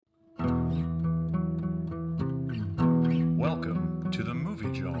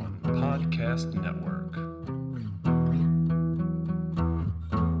Page on Podcast Network.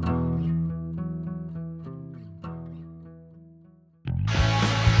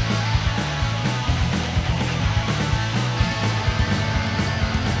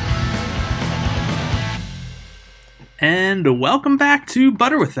 And welcome back to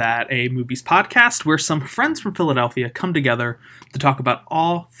Butter With That, a movies podcast where some friends from Philadelphia come together to talk about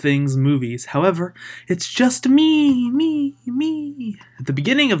all things movies. However, it's just me. At the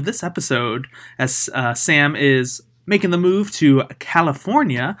beginning of this episode, as Sam is making the move to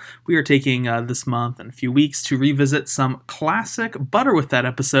California, we are taking this month and a few weeks to revisit some classic Butter With That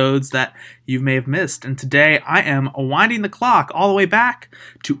episodes that you may have missed. And today I am winding the clock all the way back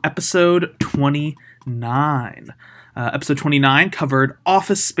to episode 29. Episode 29 covered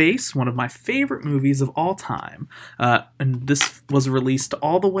Office Space, one of my favorite movies of all time. And this was released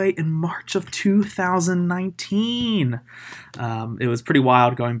all the way in March of 2019. It was pretty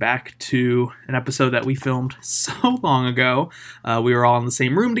wild going back to an episode that we filmed so long ago. We were all in the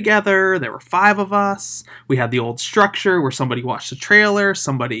same room together. There were 5 of us. We had the old structure where somebody watched the trailer,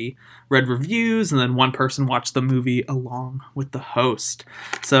 somebody read reviews, and then one person watched the movie along with the host.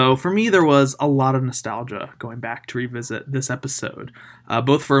 So for me, there was a lot of nostalgia going back to revisit this episode,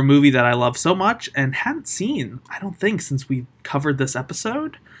 both for a movie that I love so much and hadn't seen, I don't think, since we covered this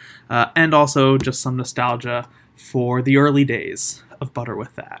episode, and also just some nostalgia for the early days of Butter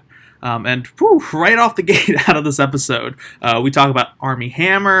With That. Right off the gate out of this episode, we talk about Armie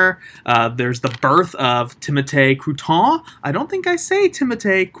Hammer. There's the birth of Timothée Crouton. I don't think I say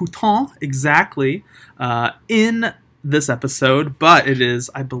Timothée Crouton exactly in this episode, but it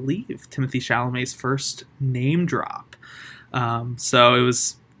is, I believe, Timothée Chalamet's first name drop. It's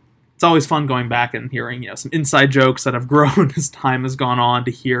always fun going back and hearing, some inside jokes that have grown as time has gone on,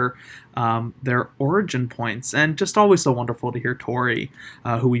 to hear their origin points, and just always so wonderful to hear Tori,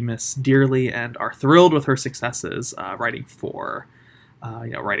 who we miss dearly and are thrilled with her successes, writing horror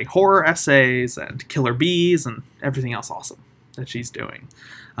essays and Killer Bees and everything else awesome that she's doing.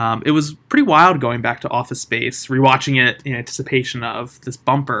 It was pretty wild going back to Office Space, rewatching it in anticipation of this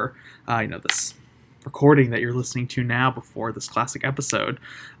bumper, this recording that you're listening to now before this classic episode,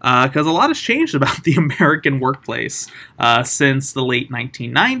 because a lot has changed about the American workplace since the late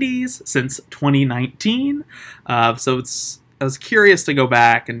 1990s, since 2019. I was curious to go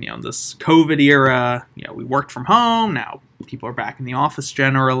back and, this COVID era, we worked from home, now people are back in the office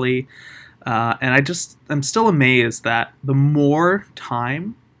generally, and I'm still amazed that the more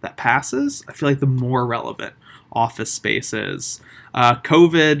time that passes, I feel like the more relevant Office Space is.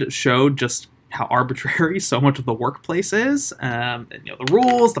 COVID showed just how arbitrary so much of the workplace is, the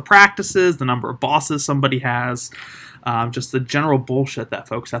rules, the practices, the number of bosses somebody has, just the general bullshit that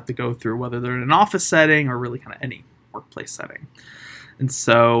folks have to go through, whether they're in an office setting or really kind of any workplace setting. And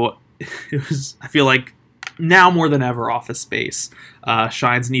so I feel like now more than ever, Office Space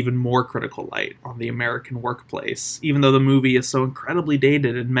shines an even more critical light on the American workplace, even though the movie is so incredibly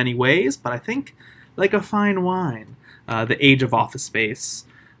dated in many ways. But I think, like a fine wine, the age of Office Space,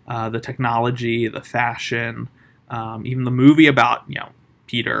 the technology, the fashion, even the movie about,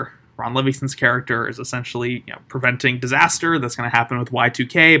 Peter, Ron Livingston's character, is essentially, preventing disaster that's going to happen with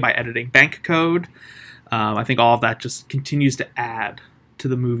Y2K by editing bank code. I think all of that just continues to add to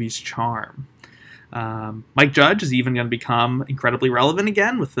the movie's charm. Mike Judge is even going to become incredibly relevant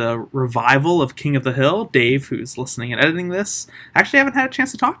again with the revival of King of the Hill. Dave, who's listening and editing this, actually haven't had a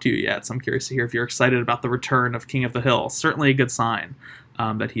chance to talk to you yet, so I'm curious to hear if you're excited about the return of King of the Hill. Certainly a good sign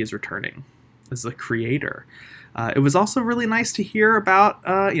that he is returning as the creator. It was also really nice to hear about,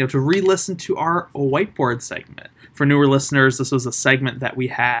 to re-listen to our whiteboard segment. For newer listeners, this was a segment that we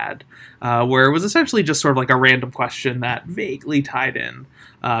had where it was essentially just sort of like a random question that vaguely tied in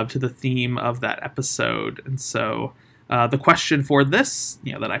to the theme of that episode. And so the question for this,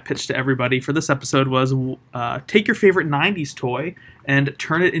 that I pitched to everybody for this episode was, take your favorite 90s toy and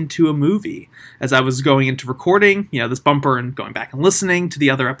turn it into a movie. As I was going into recording, this bumper and going back and listening to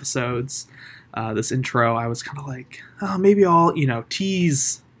the other episodes, this intro, I was kind of like, oh, maybe I'll,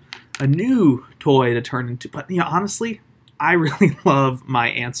 tease a new toy to turn into. But, honestly, I really love my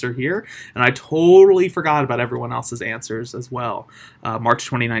answer here, and I totally forgot about everyone else's answers as well. March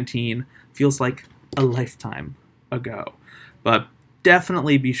 2019 feels like a lifetime ago. But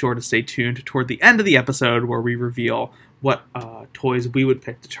definitely be sure to stay tuned toward the end of the episode where we reveal what toys we would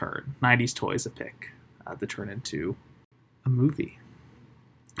pick to turn, 90s toys to pick to turn into a movie.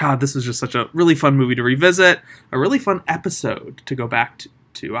 This was just such a really fun movie to revisit, a really fun episode to go back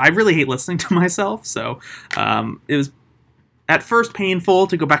to. I really hate listening to myself, so it was at first painful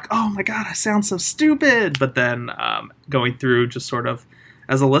to go back, oh my god, I sound so stupid, but then going through just sort of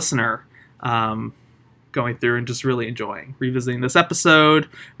as a listener, going through and just really enjoying revisiting this episode,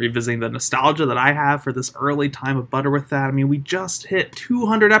 revisiting the nostalgia that I have for this early time of Butter With That. I mean, we just hit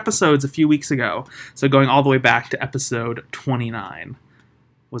 200 episodes a few weeks ago, so going all the way back to episode 29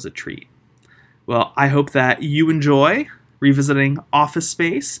 was a treat. Well, I hope that you enjoy revisiting Office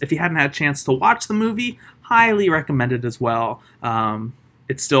Space. If you hadn't had a chance to watch the movie, highly recommend it as well.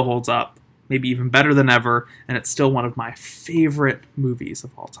 It still holds up, maybe even better than ever, and it's still one of my favorite movies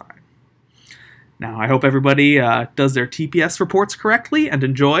of all time. Now, I hope everybody does their TPS reports correctly and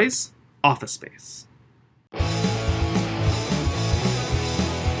enjoys Office Space.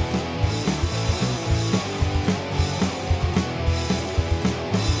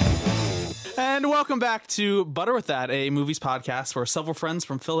 And welcome back to Butter With That, a movies podcast where several friends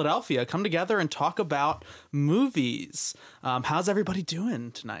from Philadelphia come together and talk about movies. How's everybody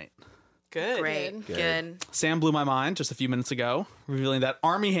doing tonight? Good. Great. Good. Sam blew my mind just a few minutes ago, revealing that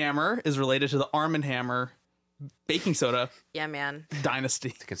Army Hammer is related to the Arm & Hammer baking soda Yeah, man. dynasty.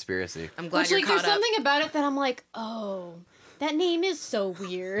 It's a conspiracy. I'm glad Which, you're like, caught there's up. something about it that I'm like, oh, that name is so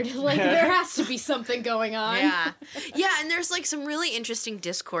weird. Like, there has to be something going on. Yeah. Yeah, and there's like some really interesting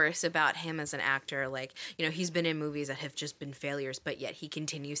discourse about him as an actor. Like, you know, he's been in movies that have just been failures, but yet he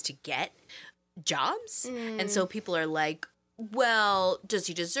continues to get jobs. And so people are like, well, does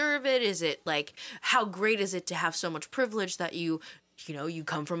he deserve it? Is it like, how great is it to have so much privilege that you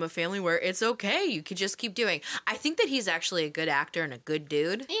come from a family where it's okay. You could just keep doing. I think that he's actually a good actor and a good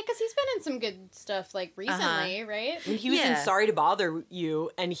dude. Yeah, because he's been in some good stuff, like, recently, right? I mean, he was in Yeah. Sorry to Bother You,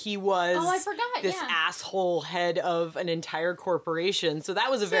 and he was Oh, I forgot, this yeah. asshole head of an entire corporation. So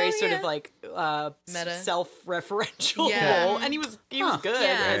that was a very sort of like Meta. self-referential Yeah. role, and he was good,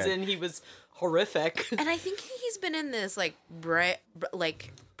 Yeah. as in he was horrific. And I think he's been in this like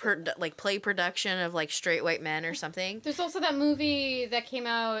play production of like Straight White Men or something. There's also that movie that came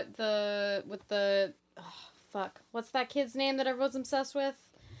out, what's that kid's name that everyone's obsessed with?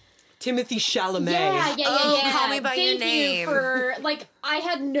 Timothy Chalamet. Yeah. Oh, Call Me By Your Thank Name. you for, like, I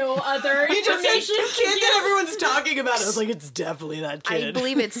had no other You just said information. kid that everyone's talking about. I was like, it's definitely that kid. I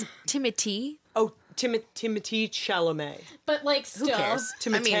believe it's Timothy. Oh, Timothy Chalamet. But, like, Who still. cares?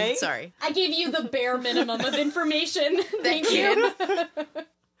 Timothy? I mean, sorry. I gave you the bare minimum of information. Thank you.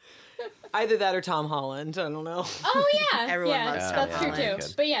 Either that or Tom Holland. I don't know. Oh, yeah. Everyone yeah, loves that's Tom true, Holland. too.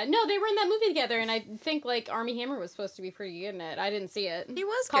 Good. But yeah, no, they were in that movie together, and I think, like, Armie Hammer was supposed to be pretty good in it. I didn't see it. He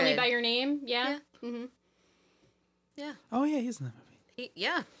was Call Me good. By Your Name, yeah? Yeah. Mm-hmm. Yeah. Oh, yeah, he's in that movie.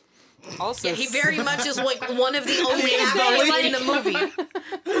 Yeah. Also, Yeah, he very much is like one of the only gonna say, actors in the movie.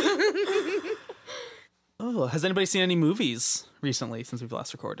 Oh, has anybody seen any movies recently since we've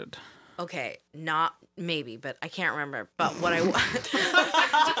last recorded? Okay, not maybe, but I can't remember. But what I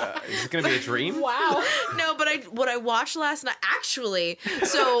Is it going to be a dream? Wow. no, but what I watched last night actually.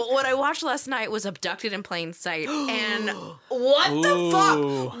 So what I watched last night was Abducted in Plain Sight, and what the Ooh.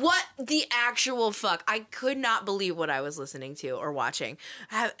 fuck? What the actual fuck? I could not believe what I was listening to or watching.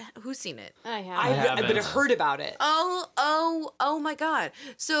 Who's seen it? I have. I've been heard about it. Oh my god.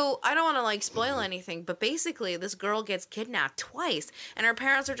 So I don't want to like spoil anything, but basically this girl gets kidnapped twice and her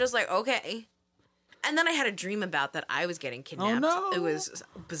parents are just like, okay. And then I had a dream about that I was getting kidnapped. no. It was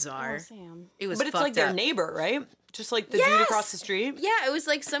bizarre. Oh, Sam. It was But it's fucked like their up. neighbor, right? Just like the Yes! dude across the street. Yeah, it was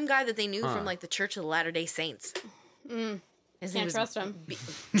like some guy that they knew from like the Church of the Latter-day Saints. His name Can't was trust him.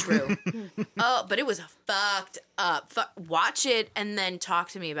 True. Oh, but it was fucked up. Watch it and then talk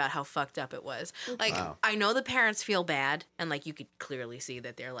to me about how fucked up it was. Like, Wow. I know the parents feel bad, and like you could clearly see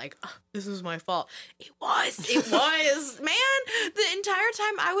that they're like, oh, "This is my fault." It was, man. The entire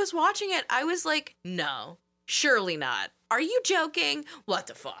time I was watching it, I was like, "No, surely not. Are you joking? What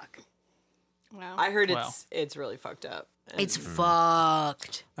the fuck?" Wow. I heard Wow. it's really fucked up. And It's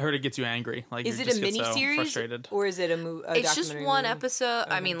fucked. I heard it gets you angry. Like, is you it just a get so miniseries frustrated. or is it a It's just documentary one movie? episode.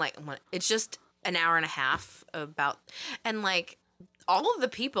 I mean, like, it's just an hour and a half about, and like, all of the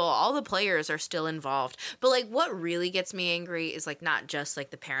people, all the players are still involved. But like, what really gets me angry is like not just like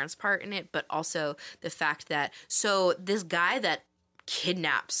the parents' part in it, but also the fact that so this guy that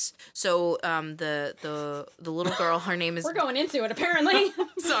kidnaps. So the little girl, her name is We're going into it, apparently.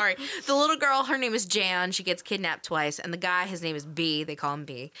 sorry. The little girl, her name is Jan. She gets kidnapped twice, and the guy, his name is B. They call him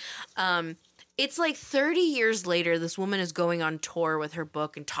B. It's like 30 years later, this woman is going on tour with her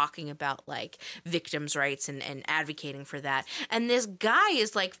book and talking about like victims' rights and advocating for that. And this guy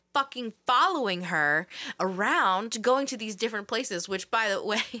is like fucking following her around, going to these different places, which, by the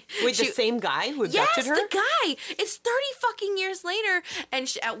way... Wait, the same guy who abducted her? Yes, the guy! It's 30 fucking years later.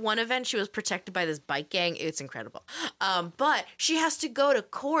 And at one event, she was protected by this bike gang. It's incredible. But she has to go to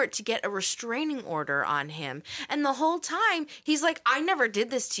court to get a restraining order on him. And the whole time, he's like, I never did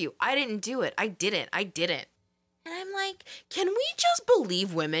this to you. I didn't do it. I didn't. And I'm like, can we just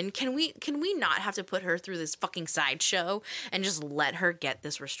believe women? Can we not have to put her through this fucking sideshow and just let her get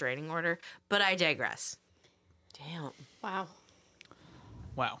this restraining order? But I digress. Damn. Wow.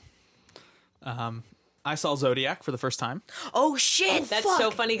 Wow. I saw Zodiac for the first time. Oh shit! That's so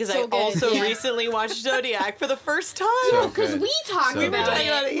funny because So I good. also Yeah. recently watched Zodiac for the first time. So Because good. we talked So about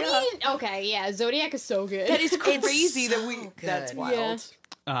good. it. Okay, yeah, Zodiac is so good. That is crazy that we. so That's good. wild.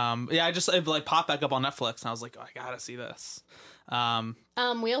 Yeah. It like popped back up on Netflix, and I was like, oh, I gotta see this.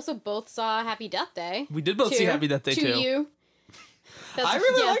 We also both saw Happy Death Day. We did both see Happy Death Day, too. You. I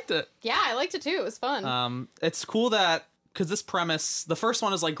really yeah. liked it. Yeah, I liked it too. It was fun. It's cool that, because this premise, the first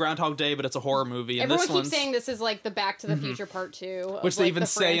one is like Groundhog Day, but it's a horror movie. And Everyone this keeps one's, saying this is like the Back to the Future Part 2. Of, Which they like, even the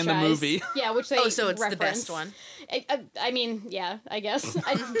say in the franchise. movie. Yeah, which they Oh, so it's reference. the best one. I mean, yeah, I guess.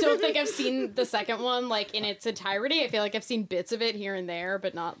 I don't think I've seen the second one like in its entirety. I feel like I've seen bits of it here and there,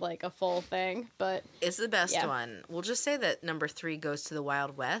 but not like a full thing. But It's the best Yeah. one. We'll just say that number 3 goes to the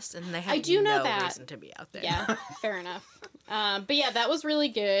Wild West, and they have I do know no that. reason to be out there. yeah, fair enough. But yeah, that was really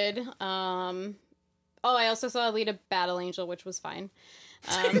good. I also saw Alita Battle Angel, which was fine.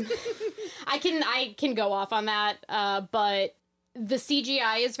 I can go off on that, but the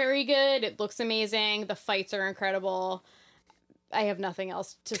CGI is very good. It looks amazing. The fights are incredible. I have nothing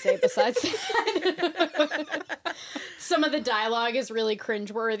else to say besides that. Some of the dialogue is really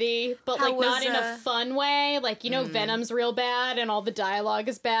cringeworthy, but How like not was, in a fun way. Like, Venom's real bad and all the dialogue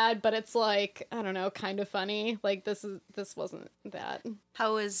is bad, but it's like, I don't know, kind of funny. Like this wasn't that.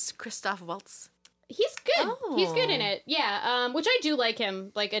 How is Christoph Waltz? He's good. Oh. He's good in it. Yeah. Which I do like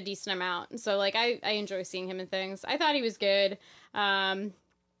him like a decent amount. So like I enjoy seeing him in things. I thought he was good. I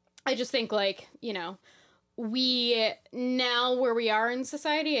just think like, we now where we are in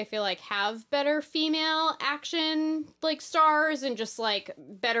society, I feel like have better female action like stars and just like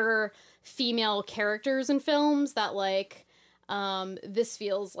better female characters in films that like this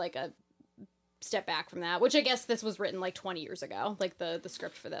feels like a step back from that, which I guess this was written like 20 years ago, like the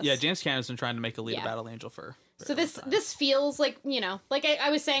script for this. Yeah, James Cameron's been trying to make Alita Yeah. Battle Angel for So this feels like, like I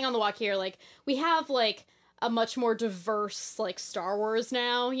was saying on the walk here, like we have like a much more diverse like Star Wars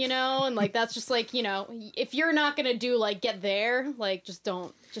now, and like that's just like, if you're not gonna do like get there, like just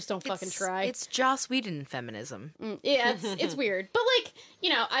don't fucking try. It's Joss Whedon feminism. Yeah, it's weird. But like,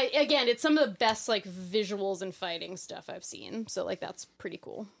 it's some of the best like visuals and fighting stuff I've seen. So like that's pretty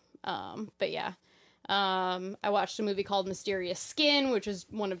cool. But yeah. I watched a movie called Mysterious Skin, which is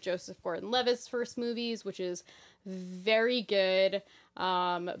one of Joseph Gordon-Levitt's first movies, which is very good.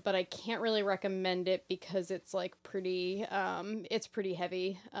 But I can't really recommend it because it's like pretty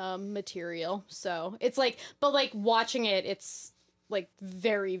heavy, material. So it's like, but like watching it, it's like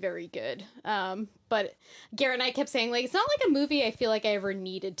very, very good. But Garrett and I kept saying like, it's not like a movie I feel like I ever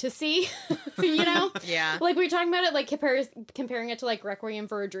needed to see, Yeah. Like we were talking about it, like comparing it to like Requiem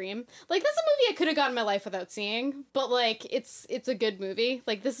for a Dream. Like that's a movie I could have gotten my life without seeing, but like it's a good movie.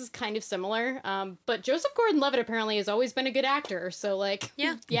 Like this is kind of similar. But Joseph Gordon-Levitt apparently has always been a good actor. So like,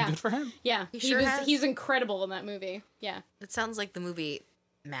 Yeah. Good for him. yeah, He has. he's incredible in that movie. Yeah, It sounds like the movie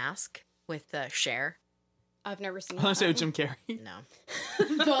Mask with Cher. I've never seen I want to say that. with Jim Carrey. No.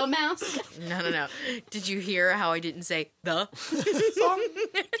 The Mask. No. Did you hear how I didn't say the?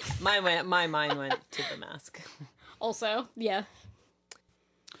 My mind went to The Mask. Also, yeah.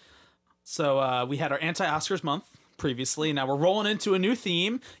 So we had our anti-Oscars month previously. Now we're rolling into a new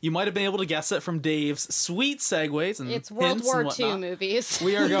theme. You might have been able to guess it from Dave's sweet segues and It's World hints War and II whatnot. movies.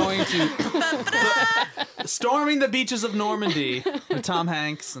 We are going to storming the beaches of Normandy with Tom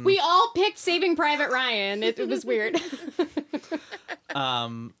Hanks. And We all picked Saving Private Ryan. It was weird.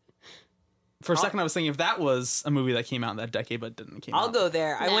 for a second, I was thinking if that was a movie that came out in that decade but didn't came out. I'll go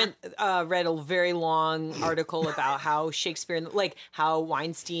there. I Nah. went read a very long article about how Shakespeare, like how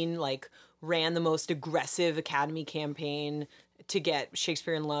Weinstein, like ran the most aggressive Academy campaign to get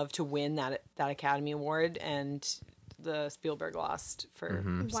Shakespeare in Love to win that Academy Award, and the Spielberg lost for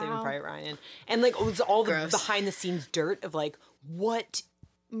Saving Wow. Private Ryan, and like it was all the Gross. behind the scenes dirt of like what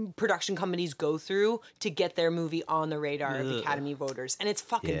production companies go through to get their movie on the radar of Academy voters, and it's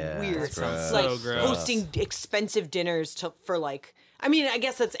fucking weird. That sounds Like so gross. hosting expensive dinners for like, I mean, I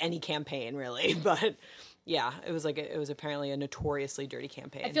guess that's any campaign really, but yeah, it was apparently a notoriously dirty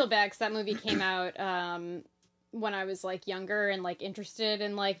campaign. I feel bad because that movie came out when I was like younger and like interested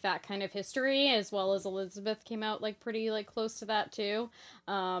in like that kind of history, as well as Elizabeth came out like pretty like close to that too.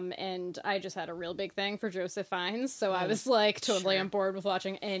 And I just had a real big thing for Joseph Fiennes, so I was like totally on board with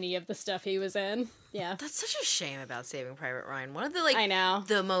watching any of the stuff he was in. Yeah, That's such a shame about Saving Private Ryan. One of the like I know.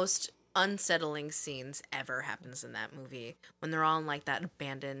 the most unsettling scenes ever happens in that movie when they're all in like that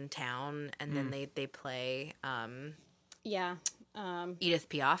abandoned town, and then they play Yeah. Edith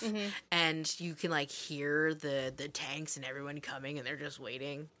Piaf, and you can like hear the tanks and everyone coming, and they're just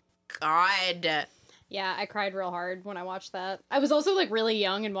waiting. God. Yeah, I cried real hard when I watched that. I was also like really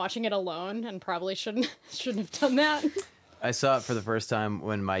young and watching it alone, and probably shouldn't have done that. I saw it for the first time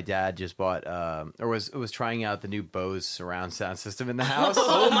when my dad just bought, or was trying out the new Bose surround sound system in the house.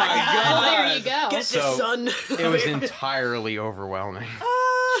 Oh my god! There you go. Get this, So, son. It was entirely overwhelming.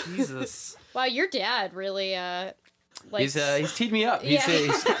 Jesus. Wow, your dad really like He's teed me up. Yeah.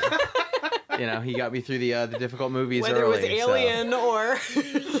 He's you know, he got me through the difficult movies Whether early. it was Alien or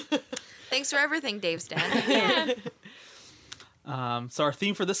Thanks for everything, Dave's dad. So our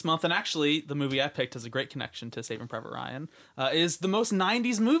theme for this month, and actually the movie I picked has a great connection to Saving Private Ryan, is the most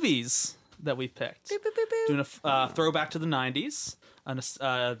 90s movies that we've picked. Doing a throwback to the 90s,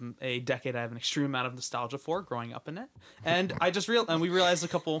 a decade I have an extreme amount of nostalgia for, growing up in it. And we realized a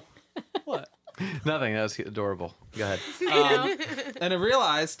couple... What? Nothing. That was adorable. Go ahead. And I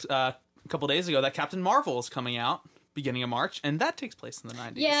realized a couple days ago that Captain Marvel is coming out beginning of March, and that takes place in the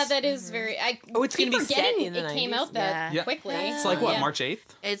 90s. Yeah, that is very. it's keep gonna be set forgetting in the it came 90s? out that Yeah. quickly. It's like, what, Yeah. March 8th?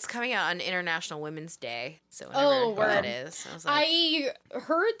 It's coming out on International Women's Day, so Oh, whenever that word. is. I was like, I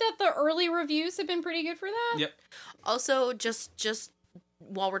heard that the early reviews have been pretty good for that. Yep. also, just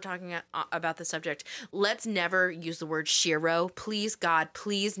while we're talking about the subject, let's never use the word shiro. Please, God,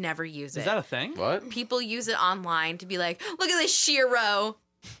 please never use it. Is that a thing? What? People use it online to be like, look at this shiro.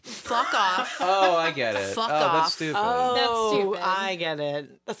 Fuck off. Oh, I get it. Fuck oh, off. that's stupid. oh, stupid. I get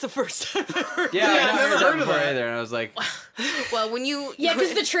it. That's the first time I've heard. yeah, that. I never heard that before either, and I was like, Well, when you... Yeah,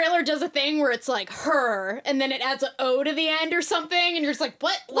 because the trailer does a thing where it's like her, and then it adds an O to the end or something, and you're just like,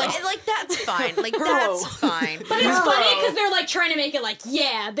 what? Like that's fine. Like, that's fine. But it's funny because they're like trying to make it like,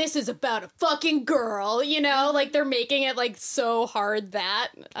 yeah, this is about a fucking girl, you know? Like they're making it like so hard that,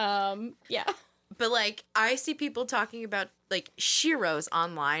 yeah. But, like, I see people talking about, like, Shiros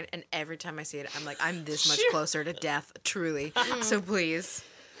online, and every time I see it, I'm like, I'm this much closer to death, truly. So please,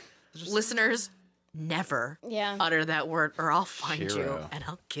 listeners, never Yeah. utter that word, or I'll find you, Shiro. and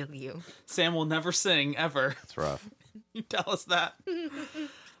I'll kill you. Sam will never sing, ever. it's rough. You tell us that.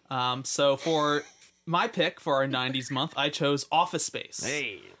 So for my pick for our 90s month, I chose Office Space.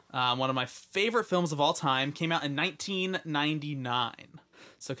 Hey. One of my favorite films of all time. Came out in 1999.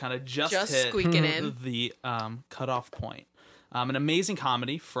 So kind of just hit squeaking in. the cutoff point. An amazing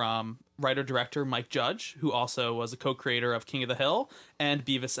comedy from writer-director Mike Judge, who also was a co-creator of King of the Hill and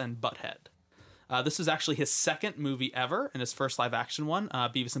Beavis and Butthead. This was actually his second movie ever, and his first live-action one.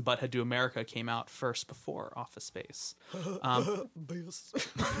 Beavis and Butthead Do America came out first before Office Space. Oh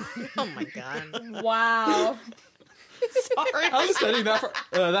my God. Wow. Sorry. I was studying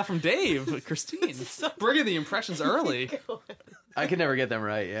that from Dave, Christine. Bringing the impressions early. I could never get them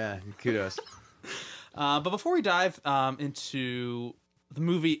right. Yeah, kudos. But before we dive into the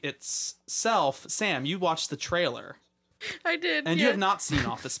movie itself, Sam, you watched the trailer, I did. and you have not seen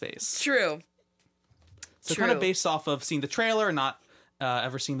Office Space. True. So True. kind of based off of seeing the trailer and not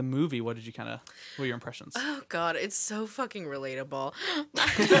ever seeing the movie, what were your impressions? Oh God, it's so fucking relatable.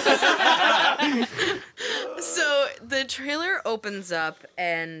 So the trailer opens up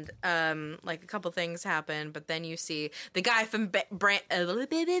and like a couple things happen, but then you see the guy from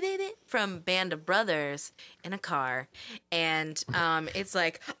from Band of Brothers in a car, and it's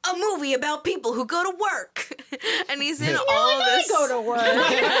like a movie about people who go to work, and he's in all this. Go to work.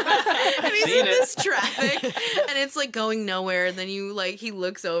 And he's Seen in it. this traffic, and it's like going nowhere. And then he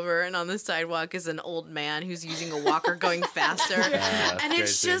looks over, and on the sidewalk is an old man who's using a walker going faster. And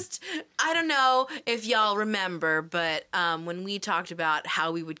it's crazy. just, I don't know if y'all remember, but when we talked about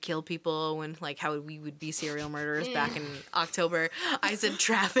how we would kill people, how we would be serial murderers back in October, I said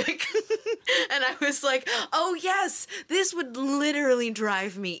traffic. And I was like, oh yes, this would literally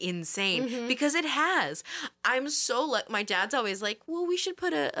drive me insane because it has. I'm so my dad's always like, well, we should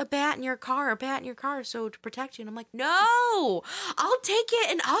put a bat in your car, so to protect you. And I'm like, no, I'll take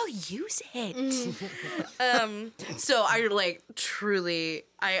it and I'll use it. So I like truly,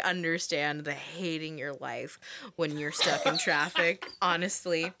 I understand the hating your life when you're stuck in traffic,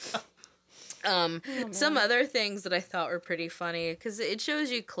 honestly. Some other things that I thought were pretty funny, because it shows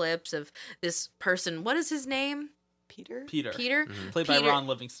you clips of this person. What is his name? Peter? Peter. Played by Ron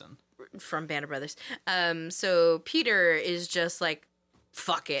Livingston. From Band of Brothers. So Peter is just like,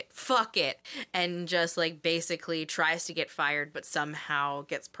 fuck it, and just like basically tries to get fired, but somehow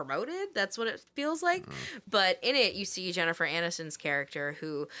gets promoted. That's what it feels like. But in it, you see Jennifer Aniston's character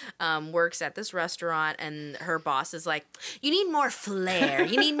who works at this restaurant, and her boss is like, you need more flair,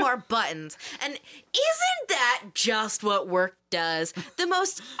 you need more buttons. And isn't that just what work does? The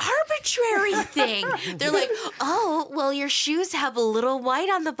most arbitrary thing. They're like, oh, well, your shoes have a little white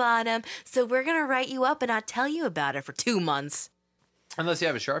on the bottom, so we're gonna write you up and not tell you about it for 2 months. Unless you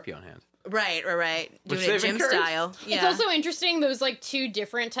have a Sharpie on hand. Right. Which Doing it they've gym encouraged. style. Yeah. It's also interesting, those like two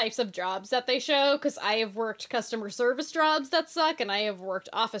different types of jobs that they show, because I have worked customer service jobs that suck, and I have worked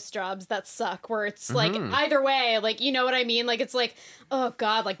office jobs that suck, where it's like, either way, like, you know what I mean? Like, it's like, oh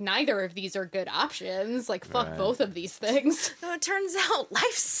god, like, neither of these are good options. Like, fuck both of these things. No, it turns out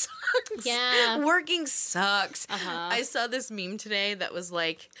life sucks. Yeah. Working sucks. I saw this meme today that was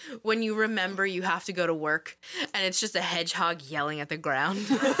like, when you remember you have to go to work, and it's just a hedgehog yelling at the ground.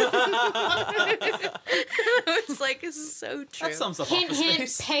 I was like, this is so true. That sums up Hint, Office hint,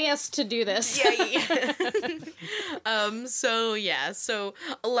 Space. pay us to do this. So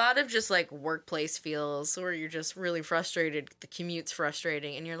a lot of just like workplace feels where you're just really frustrated. The commute's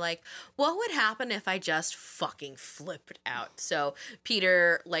frustrating, and you're like, what would happen if I just fucking flipped out? So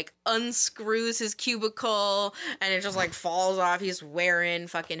Peter like unscrews his cubicle, and it just like falls off. He's wearing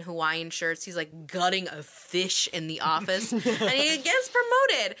fucking Hawaiian shirts. He's like gutting a fish in the office, and he gets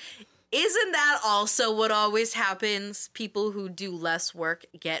promoted. Isn't that also what always happens? People who do less work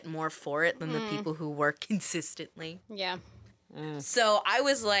get more for it than the people who work consistently. Yeah. So I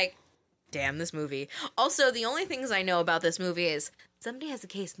was like, damn, this movie. Also, the only things I know about this movie is somebody has a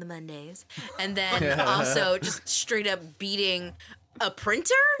case on the Mondays, and then also just straight up beating a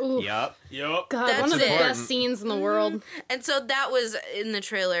printer. Ooh. Yup. Yup. God, That's one of the it. best scenes in the world. And so that was in the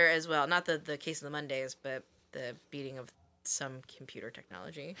trailer as well. Not the case of the Mondays, but the beating of some computer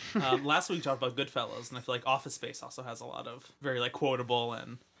technology. Last week we talked about Goodfellas, and I feel like Office Space also has a lot of very like quotable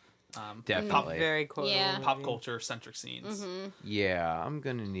and Definitely. Very quotable. Yeah. pop culture centric scenes. Yeah, I'm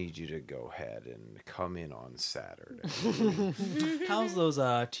gonna need you to go ahead and come in on Saturday. How's those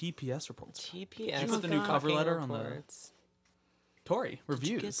TPS reports? TPS. Did you put the new cover letter on the reports. Tory Get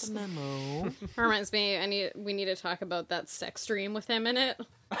reviews? the memo. Reminds me, we need to talk about that sex dream with him in it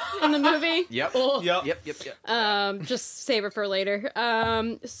in the movie. Yep. Oh. Yep. Just save it for later.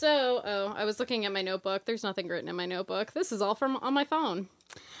 I was looking at my notebook. There's nothing written in my notebook. This is all from on my phone.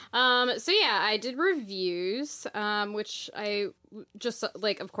 I did reviews, which I just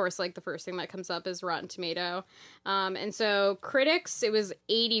like, of course, like the first thing that comes up is Rotten Tomato. And so critics, it was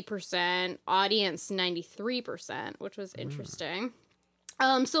 80%, audience 93%, which was interesting.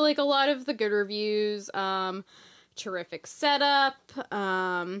 So like a lot of the good reviews, terrific setup.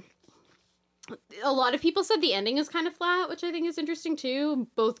 A lot of people said the ending is kind of flat, which I think is interesting too.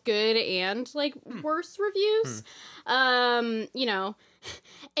 Both good and like worse reviews.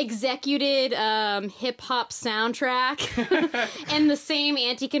 Executed hip hop soundtrack and the same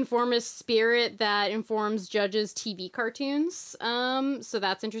anti-conformist spirit that informs Judge's TV cartoons. So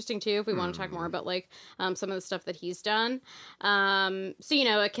that's interesting too if we want to talk more about like some of the stuff that he's done.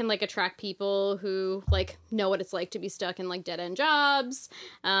 It can like attract people who like know what it's like to be stuck in like dead-end jobs.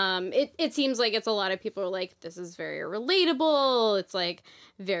 It seems like it's a lot of people are like, this is very relatable. It's like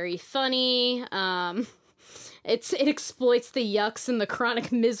very funny. It exploits the yucks and the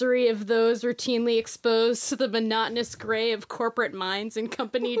chronic misery of those routinely exposed to the monotonous gray of corporate minds and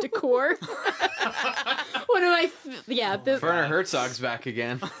company decor. One of my... Werner Herzog's back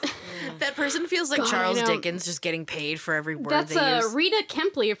again. That person feels like God, Charles I know. Dickens just getting paid for every word That's they use. Rita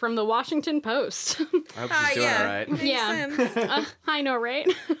Kempley from the Washington Post. I hope she's doing all right. Makes Yeah. sense. I know, right?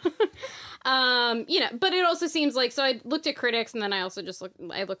 But it also seems like, so I looked at critics and then I also just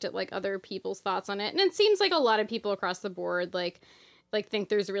looked at like other people's thoughts on it. And it seems like a lot of people across the board, like think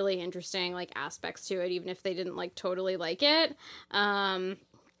there's really interesting like aspects to it, even if they didn't like totally like it.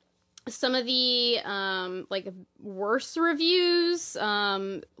 some of the like worse reviews,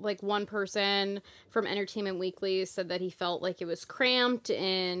 like one person from Entertainment Weekly said that he felt like it was cramped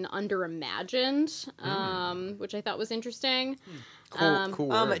and underimagined, which I thought was interesting. Cool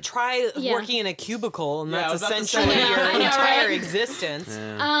word. Try working in a cubicle, and Yeah, I that's was about to say. essentially your I know, entire right?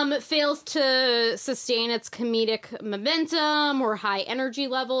 existence. Fails to sustain its comedic momentum or high energy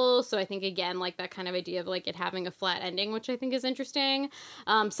levels. So I think, again, like that kind of idea of like it having a flat ending, which I think is interesting.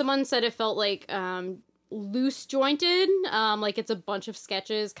 Someone said it felt like loose jointed, like it's a bunch of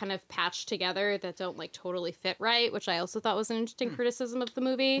sketches kind of patched together that don't like totally fit right, which I also thought was an interesting criticism of the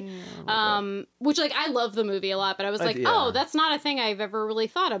movie. Which like I love the movie a lot, but I was like, oh, that's not a thing I've ever really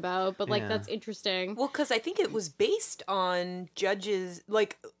thought about, but like that's interesting. Well, because I think it was based on Judge's,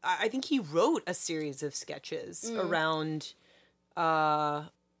 like, I think he wrote a series of sketches around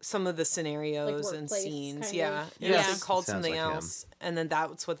some of the scenarios Like and workplace scenes. kind Yeah. of. It was Yeah. called Sounds something like him. else. And then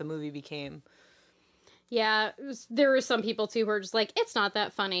that's what the movie became. Yeah, there were some people too who were just like, it's not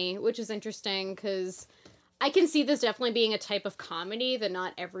that funny, which is interesting because I can see this definitely being a type of comedy that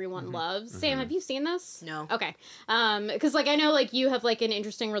not everyone loves. Sam, have you seen this? No. Okay. Because like I know like you have like an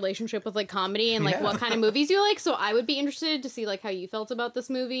interesting relationship with like comedy and like what kind of movies you like, so I would be interested to see like how you felt about this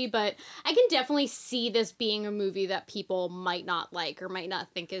movie, but I can definitely see this being a movie that people might not like or might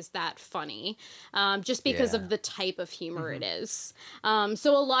not think is that funny, just because of the type of humor it is.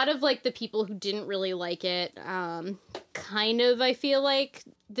 So a lot of like the people who didn't really like it, kind of I feel like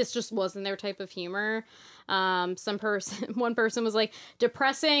this just wasn't their type of humor. One person was like,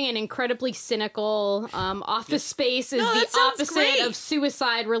 depressing and incredibly cynical. Office Space is the opposite of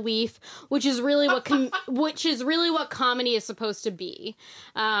suicide relief, which is really what comedy is supposed to be.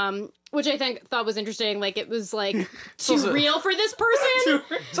 Which I thought was interesting. Like it was like too real for this person.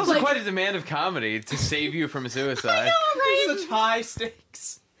 It's also quite a demand of comedy to save you from suicide. Right? Such high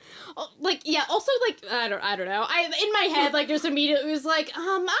stakes. Like yeah. Also like I don't know. In my head like just immediately was like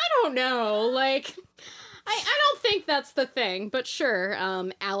I don't know like. I don't think that's the thing, but sure.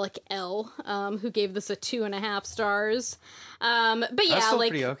 Alec L, who gave this a 2.5 stars. But yeah, That's still like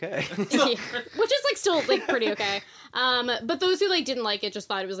pretty okay. which is like still like pretty okay. But those who like didn't like it just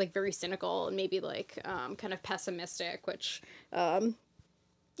thought it was like very cynical and maybe like kind of pessimistic, which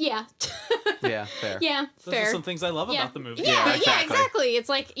yeah. Yeah, fair. Yeah, Those fair. are some things I love about the movie. Yeah, exactly. It's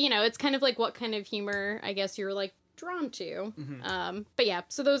like, it's kind of like what kind of humor I guess you're like drawn to. But yeah,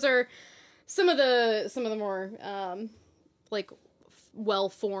 so those are some of the more like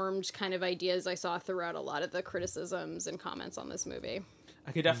well-formed kind of ideas I saw throughout a lot of the criticisms and comments on this movie.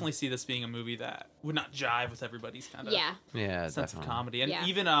 I could definitely see this being a movie that would not jive with everybody's kind of Yeah. sense of comedy. And Yeah.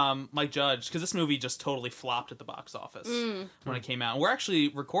 even Mike Judge, because this movie just totally flopped at the box office when it came out. And we're actually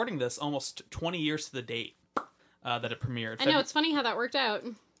recording this almost 20 years to the date that it premiered. I know, it's funny how that worked out.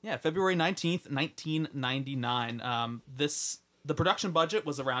 Yeah, February 19th, 1999. The production budget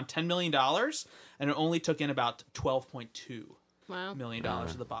was around $10 million, and it only took in about $12.2 million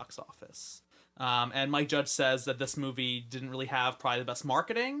at the box office. And Mike Judge says that this movie didn't really have probably the best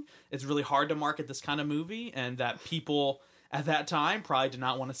marketing. It's really hard to market this kind of movie, and that people at that time probably did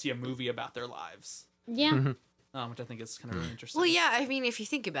not want to see a movie about their lives. Yeah. Which I think is kind of really interesting. Well, yeah, I mean, if you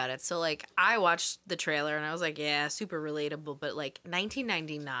think about it, so, like, I watched the trailer and I was like, yeah, super relatable, but, like,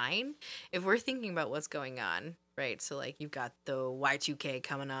 1999, if we're thinking about what's going on, right, so, like, you've got the Y2K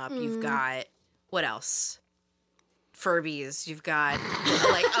coming up, you've got, what else? Furbies, you've got,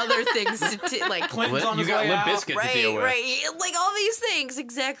 like, other things to like... Clinton's on You his got way Limp out. Bizkit to deal with. Right, like, all these things,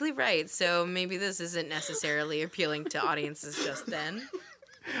 exactly right, so maybe this isn't necessarily appealing to audiences just then.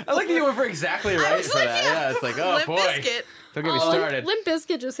 I like that you went for exactly right for that. Yeah, it's like, oh Limp boy. Bizkit. Don't get me started. Limp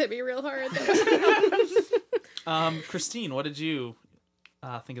Bizkit just hit me real hard. Christine, what did you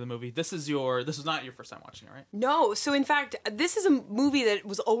think of the movie? This was not your first time watching it, right? No, so in fact, this is a movie that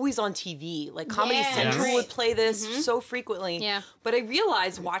was always on TV. Like Comedy Yeah. Central Yes. would play this so frequently. Yeah. But I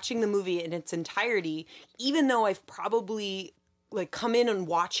realized watching the movie in its entirety, even though I've probably like come in and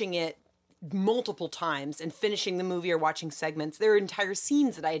watching it multiple times and finishing the movie or watching segments, there are entire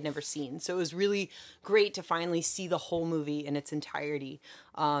scenes that I had never seen. So it was really great to finally see the whole movie in its entirety,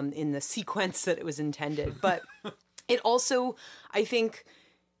 in the sequence that it was intended. But it also, I think,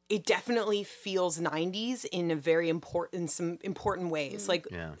 it definitely feels 90s in some important ways. Like,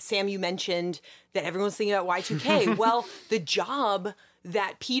 Sam, you mentioned that everyone's thinking about Y2K. Well, the job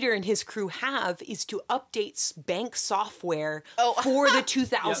that Peter and his crew have is to update bank software for the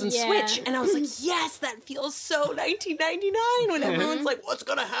 2000 Switch. And I was like, yes, that feels so 1999 when everyone's like, what's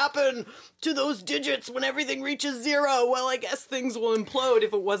going to happen to those digits when everything reaches 0? Well, I guess things will implode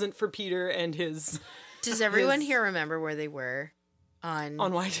if it wasn't for Peter and his... Does everyone here remember where they were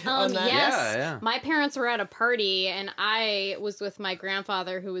On white. Yes. Yeah. My parents were at a party, and I was with my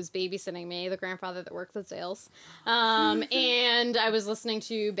grandfather who was babysitting me, the grandfather that works at sales. And I was listening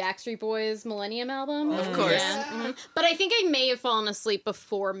to Backstreet Boys' Millennium album. Of course. Yeah. But I think I may have fallen asleep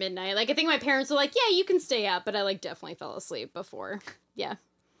before midnight. Like, I think my parents were like, yeah, you can stay up, but I, like, definitely fell asleep before. Yeah.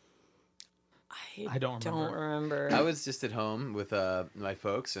 I don't remember. I was just at home with my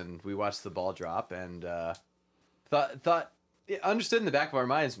folks, and we watched the ball drop, and thought understood in the back of our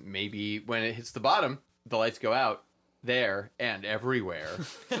minds, maybe when it hits the bottom, the lights go out there and everywhere.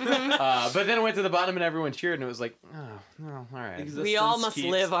 But then it went to the bottom and everyone cheered, and it was like, oh, all right. We all must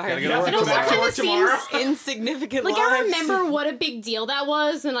live our Gotta go to work It also tomorrow. kind of seems insignificant like lives. I remember what a big deal that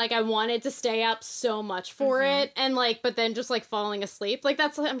was, and like I wanted to stay up so much for it, and like, but then just like falling asleep, like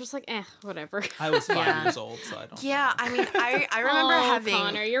that's, I'm just like, whatever. I was 5 years old, so I don't. Yeah, I mean, I remember having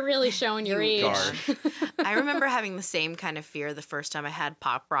Connor, you're really showing your age. Guard. I remember having the same kind of fear the first time I had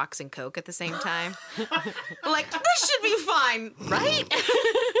Pop Rocks and Coke at the same time. Like, this should be fine, right?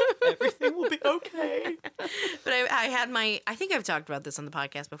 Everything will be okay. But I had my, I think I've talked about this on the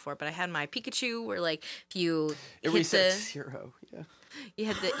podcast before, but I had my Pikachu where like if you It hit resets the, 0. Yeah. you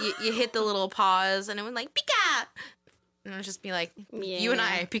hit the you hit the little pause and it would like Pika. And it would just be like, you and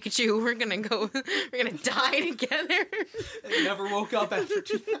I, Pikachu, we're gonna die together. I never woke up after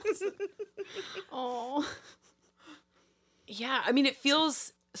 2000. Oh. Yeah, I mean, it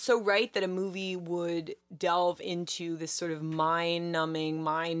feels so right that a movie would delve into this sort of mind-numbing,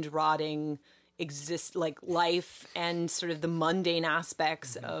 mind-rotting life and sort of the mundane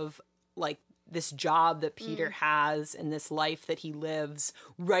aspects of like this job that Peter has and this life that he lives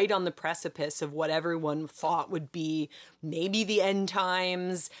right on the precipice of what everyone thought would be maybe the end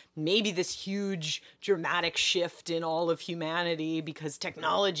times, maybe this huge dramatic shift in all of humanity because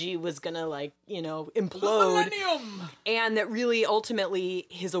technology was gonna implode. And that really ultimately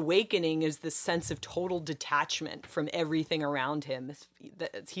his awakening is this sense of total detachment from everything around him.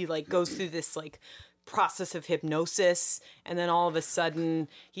 That he goes through this process of hypnosis, and then all of a sudden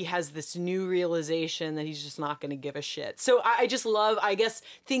he has this new realization that he's just not going to give a shit. So I just love, I guess,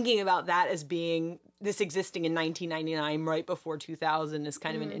 thinking about that as being this existing in 1999 right before 2000 is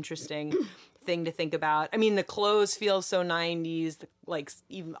kind of an interesting thing to think about. I mean, the clothes feel so 90s,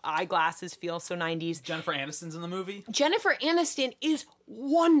 even eyeglasses feel so 90s. Jennifer Aniston's in the movie. Jennifer Aniston is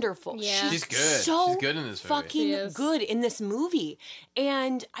wonderful. Yeah. She's good. So She's good in this movie. fucking good in this movie.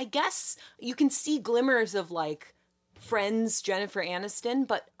 And I guess you can see glimmers of Friends Jennifer Aniston,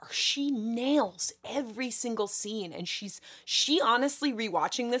 but she nails every single scene. And she honestly,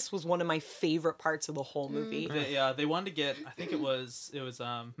 rewatching this was one of my favorite parts of the whole movie. They wanted to get, I think it was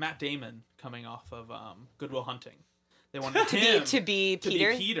Matt Damon coming off of Good Will Hunting. They wanted him to be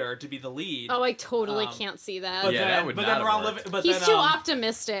Peter, to be the lead. Oh, I totally can't see that. But Yeah, then, that would but not then have Ron worked. Liv- but He's then, too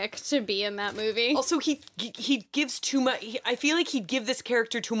optimistic to be in that movie. Also, he gives too much. I feel like he'd give this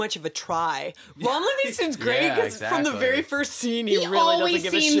character too much of a try. Ron Livingston's great Yeah, because from the exactly. very first scene, he really always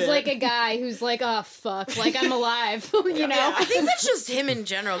doesn't give a seems shit. like a guy who's like, oh fuck, like I'm alive, you know? I think that's just him in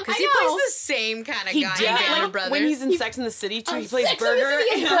general because I he know. plays the same kind of He guy did. in Band of Brothers. When he's in Sex and the City, too, he plays Sex and the Burger.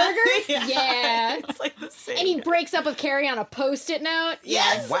 City is Burger? Yeah. It's like the same. And he breaks up with Carrie on a post-it note.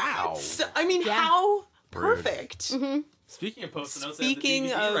 Yes. Wow. So, I mean, Yeah. how Rude. perfect. Speaking of post-it notes,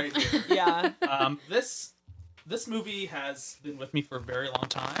 Speaking I have of, the DVD right here. yeah. This movie has been with me for a very long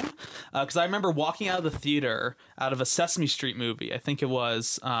time because I remember walking out of the theater out of a Sesame Street movie. I think it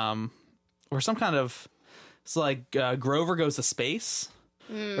was or some kind of Grover Goes to Space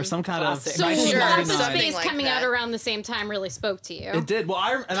or some kind Classic. of So Sure, Office 1999. Space like coming that. out around the same time really spoke to you. It did. Well,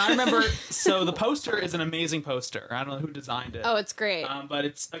 I remember. So the poster is an amazing poster. I don't know who designed it. Oh, it's great. But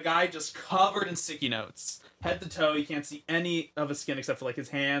it's a guy just covered in sticky notes, head to toe. You can't see any of his skin except for his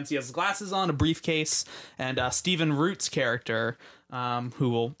hands. He has glasses on, a briefcase, and Stephen Root's character, who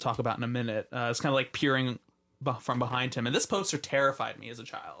we'll talk about in a minute, is kind of peering from behind him. And this poster terrified me as a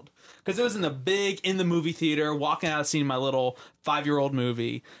child because it was in the movie theater, walking out of seeing my little 5-year-old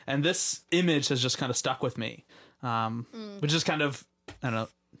movie, and this image has just kind of stuck with me, which is kind of, I don't know,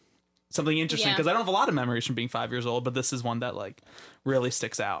 something interesting because I don't have a lot of memories from being 5 years old, but this is one that really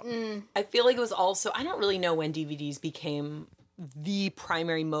sticks out. I feel like it was also, I don't really know when DVDs became the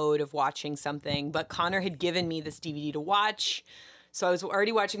primary mode of watching something, but Connor had given me this DVD to watch. So I was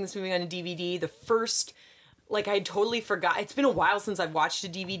already watching this movie on a DVD. The first, I totally forgot. It's been a while since I've watched a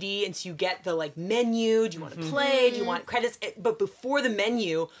DVD, and so you get the menu. Do you want to play? Do you want credits? But before the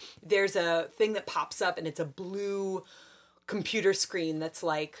menu, there's a thing that pops up, and it's a blue computer screen that's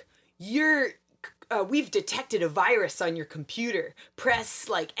we've detected a virus on your computer. Press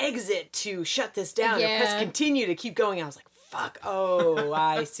exit to shut this down, or press continue to keep going. I was like, fuck. Oh,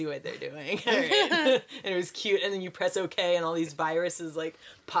 I see what they're doing. All right. And it was cute. And then you press OK and all these viruses like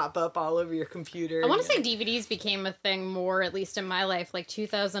pop up all over your computer. I want to say DVDs became a thing more, at least in my life, like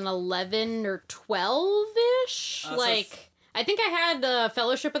 2011 or 12-ish. I think I had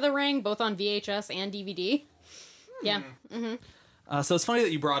Fellowship of the Ring both on VHS and DVD. Yeah. Mm-hmm. So it's funny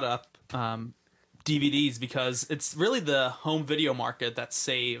that you brought up DVDs because it's really the home video market that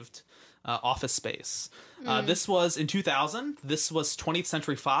saved Office Space. This was in 2000. This was 20th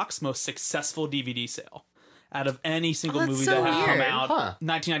Century Fox most successful DVD sale out of any single movie that had come out.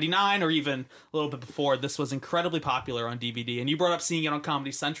 1999 or even a little bit before. This was incredibly popular on DVD, and you brought up seeing it on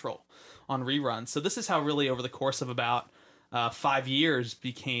Comedy Central on reruns. So this is how really over the course of about 5 years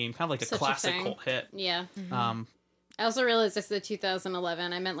became kind of like a classic cult hit. Yeah. I also realized this is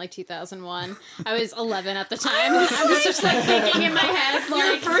 2011. I meant like 2001. I was 11 at the time. I was just like thinking in my head,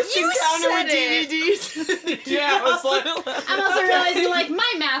 like, first encounter with DVDs. Yeah, I was like, I'm also realizing like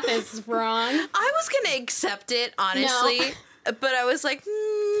my math is wrong. I was gonna accept it honestly, but I was like,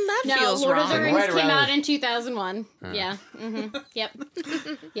 that feels Lord wrong. of the Rings Right came around out in 2001. Yeah. Mm-hmm. Yep.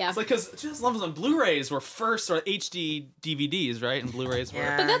 Yeah. it's like because Just Love on Blu-rays were first, or HD DVDs, right? And Blu-rays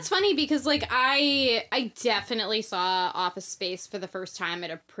were. But that's funny because like I definitely saw Office Space for the first time at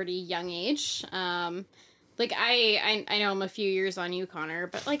a pretty young age. Like I know I'm a few years on you, Connor,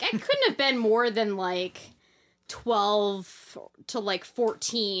 but like I couldn't have been more than like 12 to like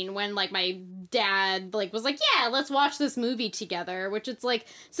 14 when like my dad like was like, yeah, let's watch this movie together, which it's like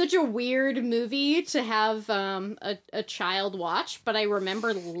such a weird movie to have a child watch, but I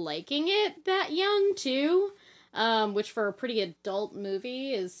remember liking it that young too. Which for a pretty adult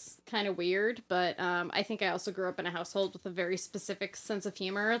movie is kind of weird, but I think I also grew up in a household with a very specific sense of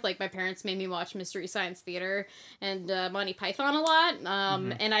humor. Like my parents made me watch Mystery Science Theater and Monty Python a lot,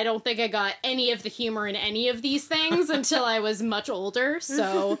 and I don't think I got any of the humor in any of these things until I was much older.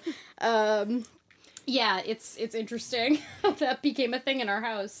 So, yeah, it's interesting how that became a thing in our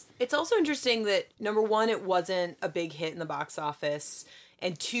house. It's also interesting that, number one, it wasn't a big hit in the box office.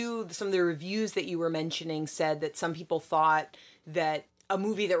 And two, some of the reviews that you were mentioning said that some people thought that a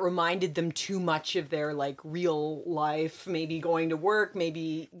movie that reminded them too much of their like real life, maybe going to work,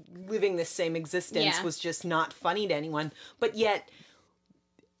 maybe living the same existence, was just not funny to anyone. But yet,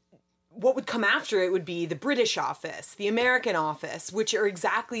 what would come after it would be the British Office, the American Office, which are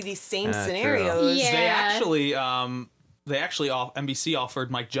exactly these same scenarios. Yeah. They actually NBC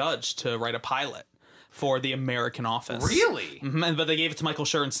offered Mike Judge to write a pilot for the American Office. Really? Mm-hmm. But they gave it to Michael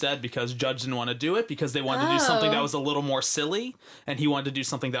Schur instead because Judge didn't want to do it because they wanted to do something that was a little more silly, and he wanted to do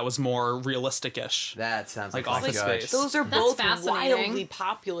something that was more realistic-ish. That sounds like like Office Judge. Space. Those are That's both fascinating. wildly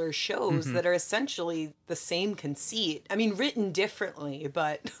popular shows that are essentially the same conceit. I mean, written differently,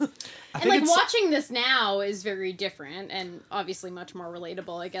 but... And like watching this now is very different and obviously much more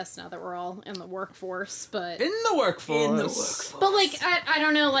relatable, I guess, now that we're all in the workforce. But In the workforce. But like I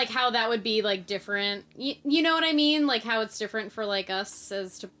don't know like how that would be like different. You know what I mean? Like how it's different for like us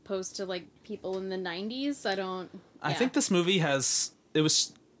as opposed to like people in the 90s. I think this movie it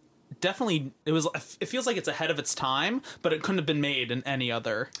feels like it's ahead of its time, but it couldn't have been made in any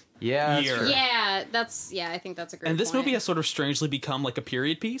other year. Yeah, I think that's a great And this point. movie has sort of strangely become like a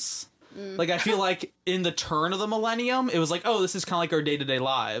period piece. Like, I feel like in the turn of the millennium, it was like, oh, this is kind of like our day-to-day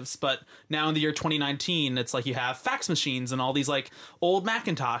lives. But now in the year 2019, it's like you have fax machines and all these, like, old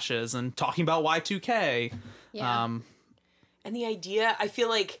Macintoshes and talking about Y2K. Yeah. And the idea, I feel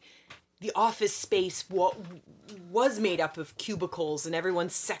like the Office Space was made up of cubicles and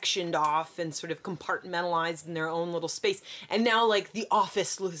everyone's sectioned off and sort of compartmentalized in their own little space. And now, like, the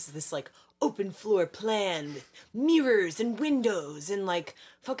office was this, like, open floor plan with mirrors and windows and like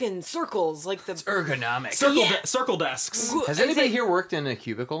fucking circles, like the ergonomic. Circle desks. Has anybody here worked in a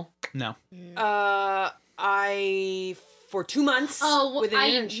cubicle? No. I for 2 months with an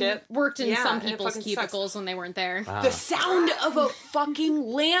internship worked in some and it people's fucking cubicles when they weren't there. The sound of a fucking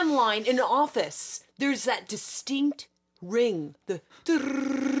landline in an office. There's that distinct ring. The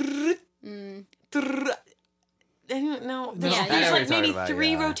I don't know. There's like maybe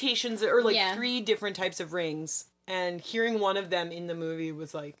three rotations or like three different types of rings. And hearing one of them in the movie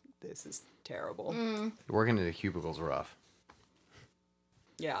was like, this is terrible. Working in a cubicle's rough.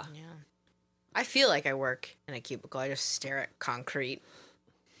 Yeah. I feel like I work in a cubicle. I just stare at concrete.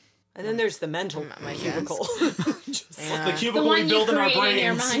 And then there's the mental cubicle. The cubicle we build in our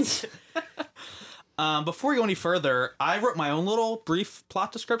brains. Before we go any further, I wrote my own little brief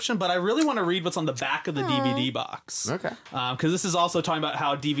plot description, but I really want to read what's on the back of the DVD box. Okay. Because this is also talking about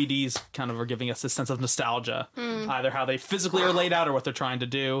how DVDs kind of are giving us this sense of nostalgia, either how they physically are laid out or what they're trying to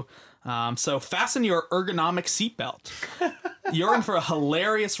do. So fasten your ergonomic seatbelt. You're in for a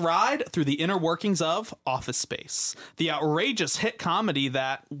hilarious ride through the inner workings of Office Space, the outrageous hit comedy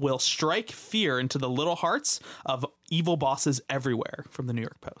that will strike fear into the little hearts of evil bosses everywhere, from the New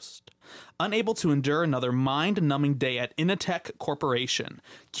York Post. Unable to endure another mind-numbing day at Initech Corporation,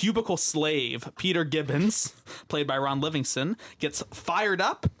 cubicle slave Peter Gibbons, played by Ron Livingston, gets fired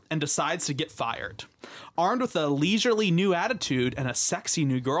up and decides to get fired. Armed with a leisurely new attitude and a sexy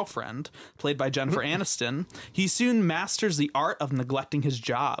new girlfriend, played by Jennifer Aniston, he soon masters the art of neglecting his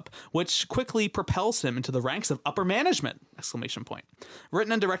job, which quickly propels him into the ranks of upper management! Exclamation point.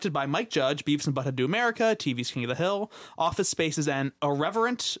 Written and directed by Mike Judge, Beavis and Butthead Do America, TV's King of the Hill, Office Space is an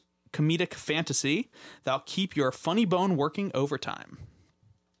irreverent comedic fantasy that'll keep your funny bone working overtime.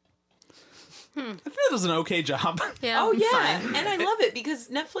 I think that does an okay job. Yeah. Oh yeah, Fine. and I love it because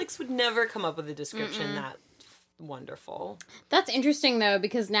Netflix would never come up with a description that wonderful. That's interesting though,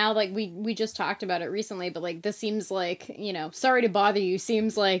 because now like we just talked about it recently, but like this seems like, you know, Sorry to Bother You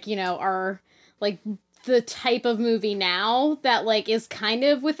seems like, you know, our like the type of movie now that like is kind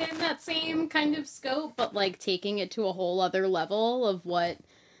of within that same kind of scope, but like taking it to a whole other level of what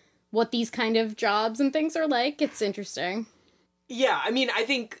these kind of jobs and things are like. It's interesting. Yeah, I mean, I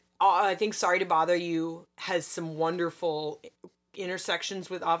think Sorry to Bother You has some wonderful intersections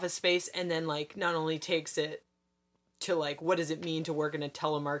with Office Space, and then like not only takes it to like what does it mean to work in a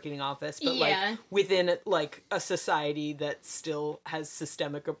telemarketing office, but like within like a society that still has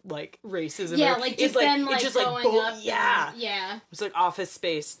systemic like racism. Yeah, like just then like going up. Yeah, yeah. It's like Office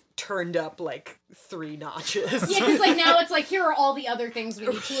Space turned up like 3 notches. Yeah, because like now it's like here are all the other things we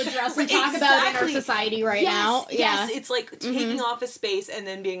need to address and talk about in our society right now. Yes, it's like taking Office Space and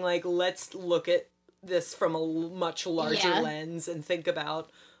then being like, let's look at this from a much larger lens and think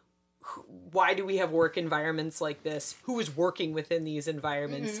about why do we have work environments like this? Who is working within these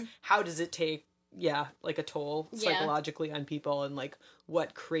environments? How does it take, like a toll psychologically on people, and like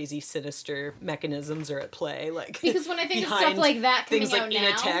what crazy sinister mechanisms are at play? Like because when I think of stuff like that coming things out like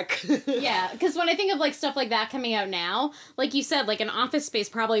now, Initech. because when I think of like stuff like that coming out now, like you said, like an Office Space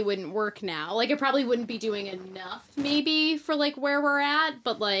probably wouldn't work now. Like it probably wouldn't be doing enough maybe for like where we're at,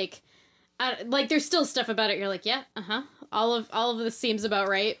 but like there's still stuff about it. You're like, all of this seems about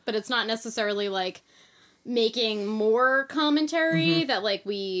right, but it's not necessarily like making more commentary that like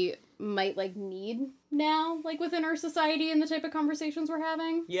we might like need now, like within our society and the type of conversations we're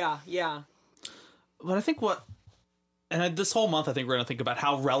having. Yeah. But I think this whole month, I think we're going to think about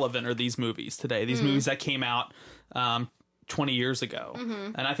how relevant are these movies today. These movies that came out 20 years ago.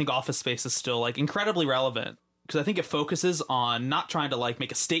 And I think Office Space is still like incredibly relevant. Because I think it focuses on not trying to like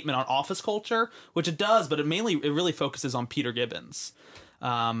make a statement on office culture, which it does, but it really focuses on Peter Gibbons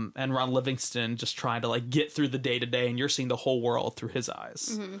and Ron Livingston just trying to like get through the day to day, and you're seeing the whole world through his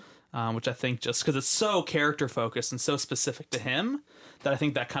eyes, which I think just because it's so character focused and so specific to him that I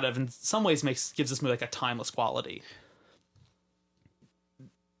think that kind of in some ways gives this movie like a timeless quality.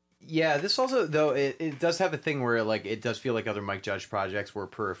 Yeah, this also, though, it does have a thing where like it does feel like other Mike Judge projects where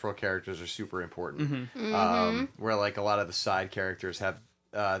peripheral characters are super important. Where like a lot of the side characters have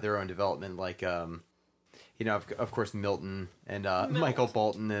their own development, like of course Milton and Michael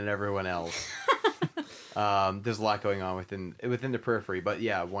Bolton and everyone else. There's a lot going on within the periphery, but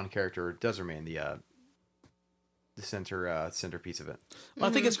yeah, one character does remain the centerpiece of it. Well,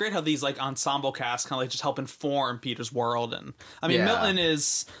 I think it's great how these like ensemble casts kind of like just help inform Peter's world, and I mean Milton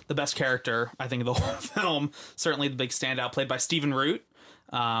is the best character I think of the whole film. Certainly the big standout, played by Stephen Root.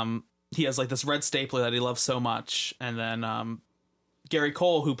 He has like this red stapler that he loves so much, and then Gary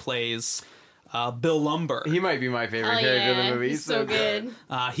Cole, who plays Bill Lumber. He might be my favorite character in the movie. He's so good.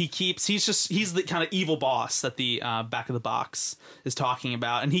 He's the kind of evil boss that the back of the box is talking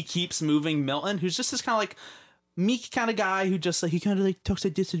about, and he keeps moving Milton, who's just this kind of like meek kind of guy who just like he kind of like talks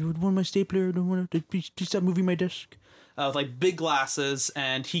like this. With one of my stapler, I don't want to stop moving my desk. With like big glasses,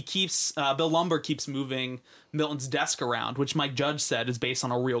 and he keeps Bill Lumber keeps moving Milton's desk around, which Mike Judge said is based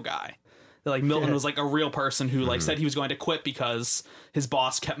on a real guy. That like Milton was like a real person who like said he was going to quit because his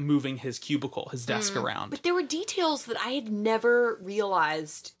boss kept moving his cubicle, his desk around. But there were details that I had never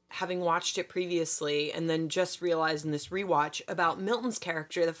realized having watched it previously, and then just realized in this rewatch about Milton's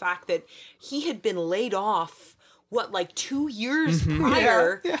character, the fact that he had been laid off like 2 years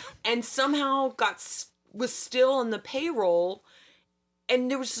prior and somehow was still on the payroll, and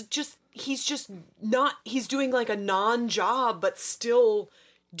there was just he's doing like a non-job but still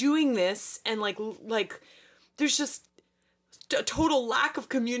doing this, and like there's just a total lack of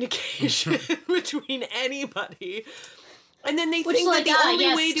communication between anybody. And then they think that the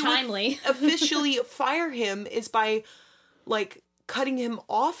only way to officially fire him is by like cutting him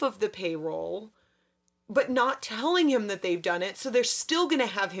off of the payroll, but not telling him that they've done it. So they're still going to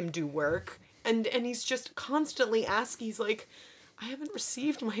have him do work. And he's just constantly asking, he's like, I haven't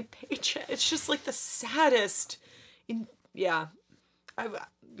received my paycheck. It's just like the saddest.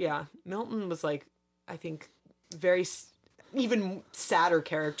 Milton was like, I think, very even sadder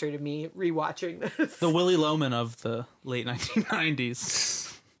character to me rewatching this. The Willy Loman of the late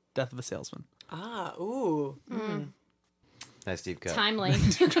 1990s. Death of a Salesman. Nice deep cut. Timely. I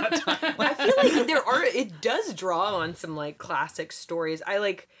feel like it does draw on some like classic stories.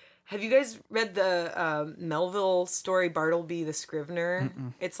 Have you guys read the Melville story, Bartleby the Scrivener?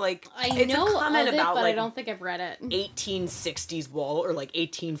 Mm-mm. It's like, it's a comment of it, about but like I don't think I've read it. 1860s Wall, or like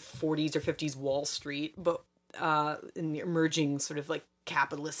 1840s or 50s Wall Street, but in the emerging sort of like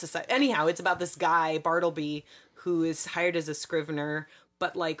capitalist society. Anyhow, it's about this guy, Bartleby, who is hired as a scrivener,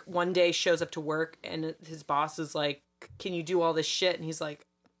 but like one day shows up to work and his boss is like, can you do all this shit? And he's like,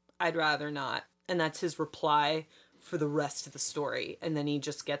 I'd rather not. And that's his reply for the rest of the story. And then he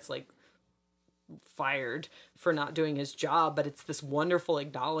just gets like fired for not doing his job. But it's this wonderful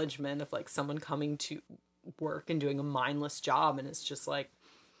acknowledgement of like someone coming to work and doing a mindless job. And it's just like,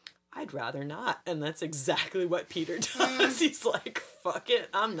 I'd rather not. And that's exactly what Peter does. He's like, fuck it.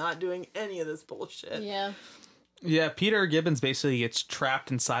 I'm not doing any of this bullshit. Yeah. Yeah, Peter Gibbons basically gets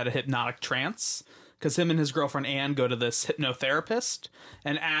trapped inside a hypnotic trance because him and his girlfriend Anne go to this hypnotherapist.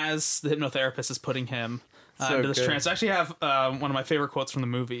 And as the hypnotherapist is putting him into this trance, I actually have one of my favorite quotes from the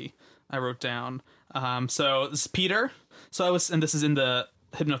movie I wrote down. So this is Peter. And this is in the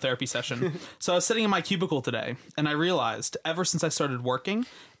hypnotherapy session. So I was sitting in my cubicle today and I realized ever since I started working,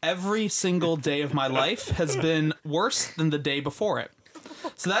 every single day of my life has been worse than the day before it.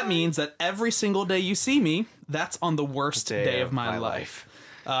 So that means that every single day you see me, that's on the worst day of my life.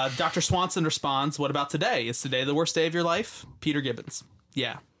 Dr. Swanson responds, what about today? Is today the worst day of your life? Peter Gibbons.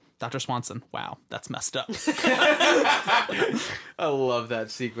 Yeah. Dr. Swanson. Wow, that's messed up. I love that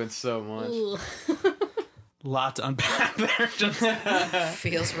sequence so much. Lot to unpack there.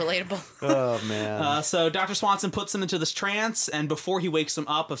 Feels relatable. Oh, man. So Dr. Swanson puts him into this trance, and before he wakes him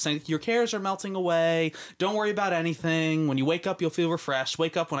up of saying, your cares are melting away, don't worry about anything, when you wake up you'll feel refreshed,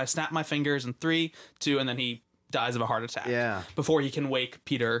 wake up when I snap my fingers in 3, 2, and then he dies of a heart attack. Yeah. Before he can wake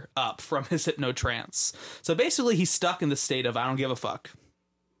Peter up from his hypno trance. So basically he's stuck in the state of I don't give a fuck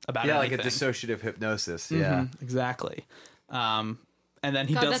about anything. Yeah, like a dissociative hypnosis. Mm-hmm, yeah. Exactly. And then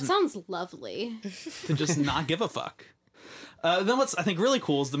he God, doesn't... that sounds lovely. To just not give a fuck. Then what's I think really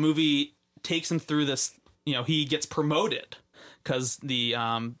cool is the movie takes him through this, he gets promoted because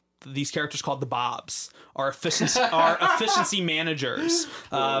these characters called the Bobs are efficiency managers.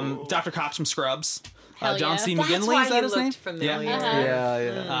 Dr. Cox from Scrubs. John C. That's McGinley, why is that his name? Familiar.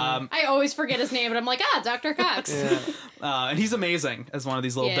 Yeah. I always forget his name, but I'm like, Dr. Cox. And he's amazing as one of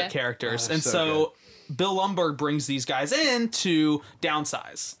these little bit characters. And so Bill Lumbergh brings these guys in to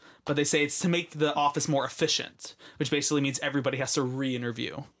downsize. But they say it's to make the office more efficient, which basically means everybody has to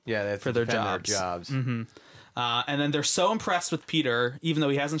re-interview for their jobs. Mm-hmm. And then they're so impressed with Peter, even though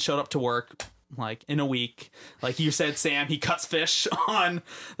he hasn't showed up to work like in a week. Like you said, Sam, he cuts fish on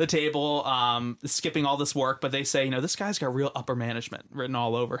the table, skipping all this work. But they say, this guy's got real upper management written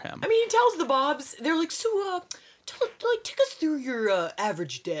all over him. I mean, he tells the Bobs, they're like, so, take us through your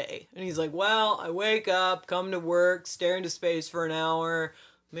average day. And he's like, well, I wake up, come to work, stare into space for an hour,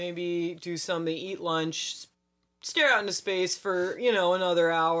 maybe do something, eat lunch, stare out into space for,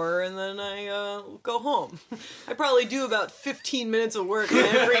 another hour, and then I go home. I probably do about 15 minutes of work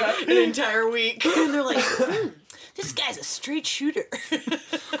an entire week. And they're like, this guy's a straight shooter.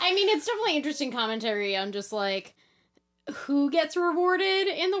 I mean, it's definitely interesting commentary on just like who gets rewarded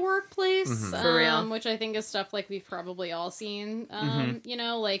in the workplace. Mm-hmm. For real. Which I think is stuff like we've probably all seen.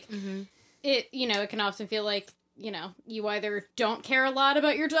 Mm-hmm. It can often feel like, you either don't care a lot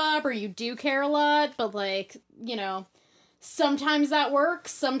about your job or you do care a lot, but like, sometimes that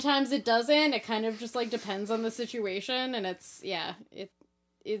works, sometimes it doesn't. It kind of just like depends on the situation, and it's it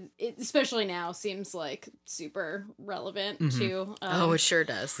especially now seems like super relevant to it sure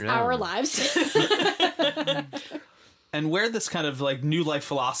does. our lives. And where this kind of like new life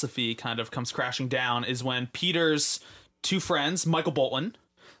philosophy kind of comes crashing down is when Peter's two friends, Michael Bolton,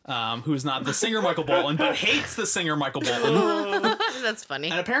 who's not the singer Michael Bolton, but hates the singer Michael Bolton. That's funny.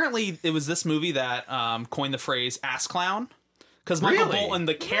 And apparently it was this movie that coined the phrase ass clown. Because Michael Bolton,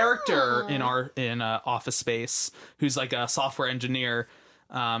 the character in Office Space, who's like a software engineer,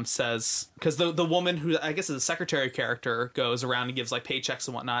 says, because the woman who I guess is a secretary character goes around and gives like paychecks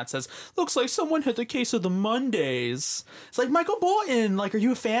and whatnot, says, looks like someone had the case of the Mondays. It's like, Michael Bolton, like, are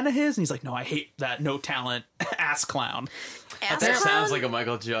you a fan of his? And he's like, no, I hate that no talent ass clown. That sounds like a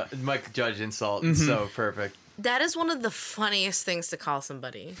Michael Judge insult. Mm-hmm. So perfect. That is one of the funniest things to call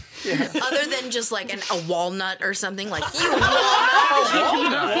somebody. Yeah. Other than just like a walnut or something, like, you walnut.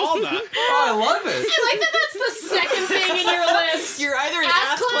 Walnut. Oh, I love it. I like that that's the second thing in your list. You're either an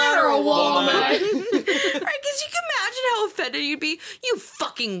ass clown or a walnut. Right? Because you can imagine how offended you'd be. You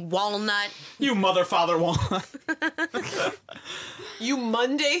fucking walnut. You mother father walnut. You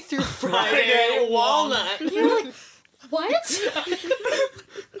Monday through Friday walnut. You're like, what?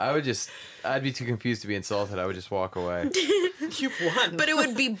 I'd be too confused to be insulted. I would just walk away. You've won. But it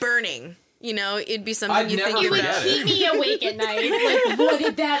would be burning. You know, it'd be something I'd you never think you would forget Keep me awake at night. Like, what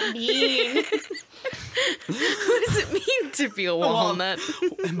did that mean? What does it mean to be a walnut?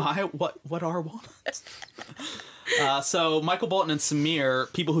 What are walnuts? So Michael Bolton and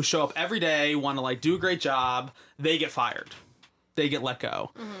Samir, people who show up every day, want to like do a great job, they get fired. They get let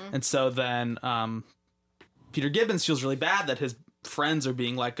go. Mm-hmm. And so then Peter Gibbons feels really bad that his friends are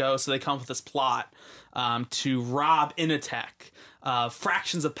being let go, so they come up with this plot to rob Initech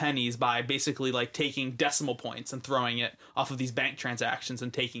fractions of pennies by basically like taking decimal points and throwing it off of these bank transactions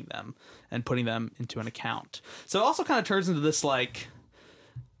and taking them and putting them into an account. So it also kind of turns into this like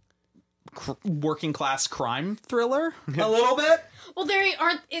working class crime thriller a little bit. Well,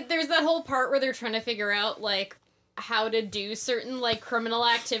 there's that whole part where they're trying to figure out like how to do certain like criminal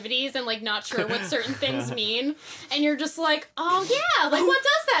activities and like not sure what certain things mean, and you're just like, oh yeah, like what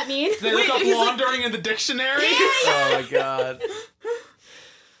does that mean? They look up wandering in the dictionary. Oh my god.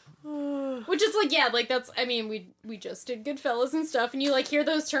 Which is like, yeah, like that's, I mean, we just did Goodfellas and stuff, and you like hear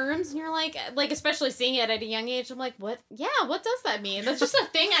those terms and you're like especially seeing it at a young age, I'm like, what does that mean? That's just a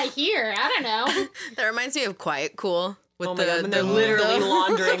thing I hear. I don't know. That reminds me of Quiet Cool. With oh my god, when they're literally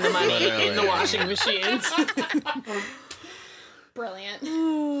laundering the money in the washing machines. Brilliant.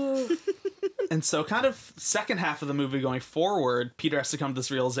 And so kind of second half of the movie going forward, Peter has to come to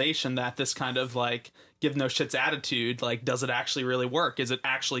this realization that this kind of like give no shits attitude, like, does it actually really work? Is it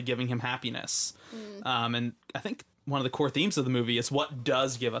actually giving him happiness? And I think one of the core themes of the movie is what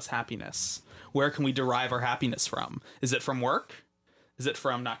does give us happiness? Where can we derive our happiness from? Is it from work? Is it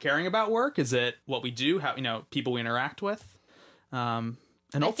from not caring about work? Is it what we do? How, people we interact with? And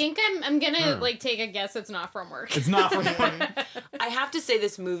I think I'm gonna like take a guess. It's not from work. It's not from work. I have to say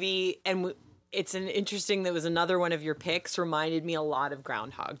this movie, and it's an interesting. That was another one of your picks. Reminded me a lot of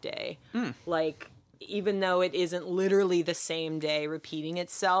Groundhog Day. Like, even though it isn't literally the same day repeating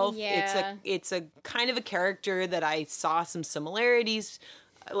itself, it's a kind of a character that I saw some similarities,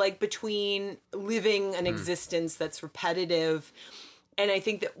 like between living an existence that's repetitive. And I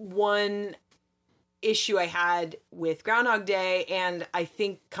think that one issue I had with Groundhog Day, and I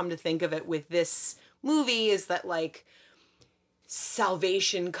think come to think of it with this movie, is that like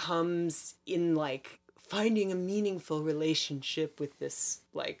salvation comes in like finding a meaningful relationship with this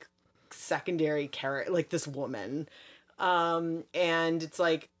like secondary character, like this woman. And it's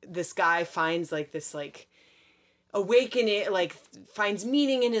like this guy finds like this like awakening, like finds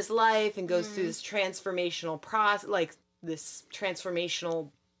meaning in his life and goes through this transformational process, like this transformational,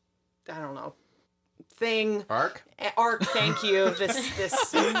 I don't know, thing. Arc, thank you.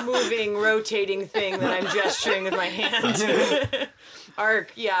 This moving, rotating thing that I'm gesturing with my hand.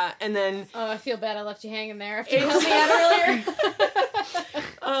 Arc, yeah. And then... Oh, I feel bad I left you hanging there after you helped me out earlier.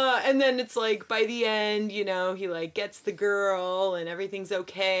 And then it's like, by the end, he like gets the girl and everything's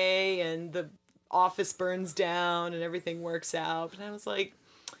okay and the office burns down and everything works out. And I was like,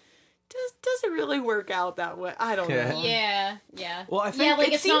 does it really work out that way? I don't know. Yeah. Well, I think like,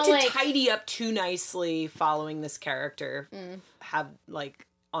 it it's seemed not to like... tidy up too nicely following this character have like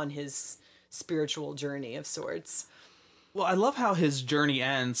on his spiritual journey of sorts. Well, I love how his journey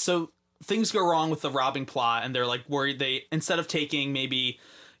ends. So things go wrong with the robbing plot, and they're like worried. They, instead of taking maybe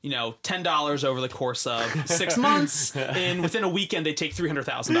 $10 over the course of 6 months, within a weekend they take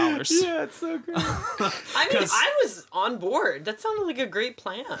 $300,000. Yeah, it's so great. I mean, I was on board. That sounded like a great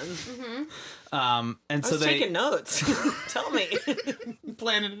plan. And I was taking notes. Tell me.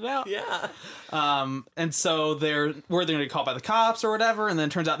 Planning it out. Yeah. And so they're worried they're going to get caught by the cops or whatever, and then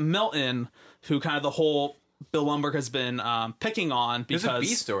it turns out Milton, who kind of the whole Bill Lumbergh has been picking on, because it's a B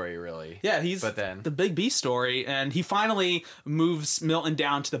story, really. Yeah, he's the big B story, and he finally moves Milton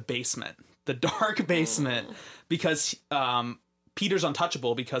down to the basement, the dark basement, because Peter's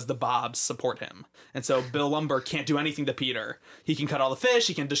untouchable because the Bobs support him, and so Bill Lumbergh can't do anything to Peter. He can cut all the fish,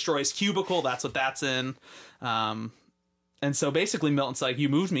 he can destroy his cubicle. That's what that's in. And And so basically Milton's like, you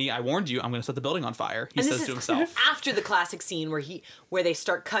moved me, I warned you, I'm going to set the building on fire. He And says this to is himself. after the classic scene where they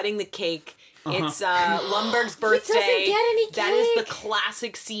start cutting the cake. It's Lumberg's birthday. doesn't get any That is the cake.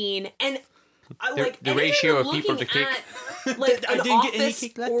 classic scene, and I The- like the anytime ratio I'm of people looking to cake. at, like I an didn't get any office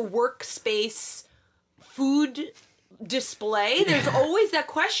cake left. or workspace food display. There's always that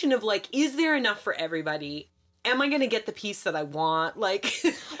question of like, is there enough for everybody? Am I going to get the piece that I want? Like,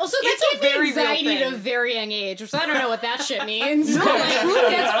 Also, it's that a gave me very real anxiety at a thing. very young age, which I don't know what that shit means. But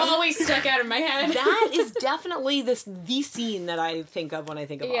that's always stuck out in my head. That is definitely the scene that I think of when I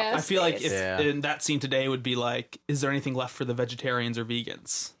think of Yes. I Office feel like Space. if in that scene today would be like, is there anything left for the vegetarians or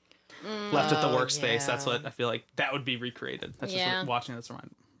vegans? Left at the workspace. That's what I feel like that would be recreated. That's just what watching this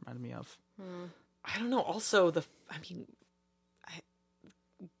reminded me of. I don't know. Also,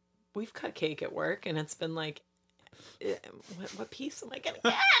 we've cut cake at work, and it's been like, what piece am I gonna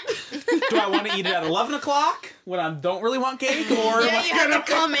get? Do I want to eat it at 11 o'clock when I don't really want cake? Or am I You have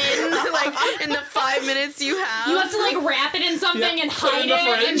to come in like in the 5 minutes you have. You have to like wrap it in something Yeah, and put it hide in the it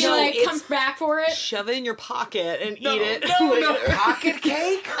and fridge. be No, like, it's- come back for it. Shove it in your pocket and eat it. No. Pocket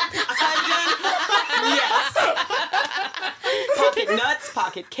cake? Yes. Pocket nuts,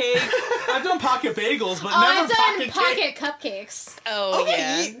 pocket cake. I've done pocket bagels, but Oh, never I've done pocket cake. pocket cupcakes. Oh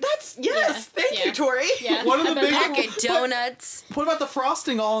yeah. That's yes. Thank Yeah. you, Tori. Yeah. One of the I've done big- that. Pocket donuts. What about the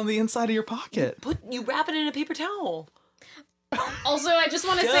frosting all on the inside of your pocket? You wrap it in a paper towel. Also, I just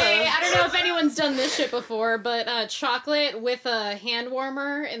want to say, I don't know if anyone's done this shit before, but chocolate with a hand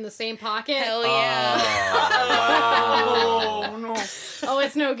warmer in the same pocket. Hell yeah. Oh no! Oh,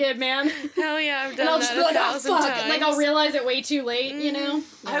 it's no good, man. Hell yeah, I've And done I'll just that be like, oh 1,000 fuck. times. Like, I'll realize it way too late, you know?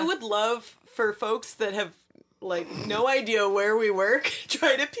 I would love for folks that have like no idea where we work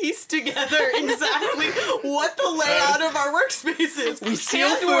try to piece together exactly what the layout of our workspace is. We steal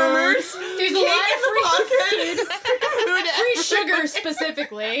There's a cake lot in of free the pocket. free sugar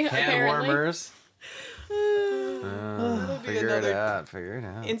specifically, Hand apparently. warmers. be Figure it another out. Figure it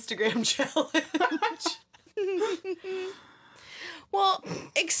out. Instagram challenge. Well,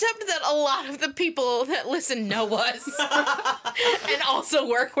 except that a lot of the people that listen know us and also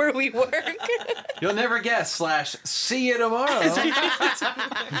work where we work. You'll never guess. / see you tomorrow.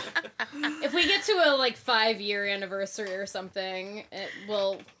 If we get to a like 5-year anniversary or something,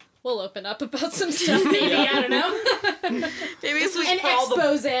 we'll open up about some stuff. Maybe I don't know. Maybe it's An for all the-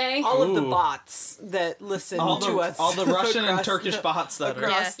 expose. All of the Ooh. bots that listen All to us. all the Russian and across Turkish the- bots that are.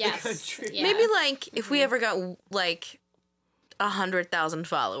 across the Yes. country. Yeah. maybe like if we ever got like 100,000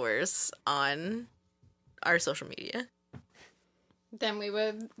 followers on our social media, Then we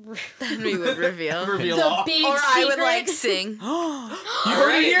would. then we would reveal. Reveal The all. big Or I would secret. like sing. You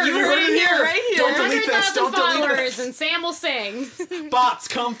heard it here. You heard it here. right here. Don't delete this. 100,000 Don't delete followers, this. and Sam will sing. Bots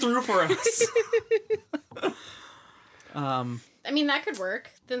come through for us. I mean, that could work.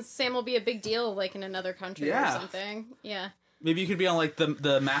 Then Sam will be a big deal, like in another country Yeah. or something. Yeah. Maybe you could be on like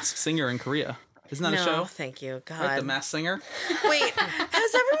the Masked Singer in Korea. Isn't that No, a show? thank you, God. Right, the Masked Singer. Wait,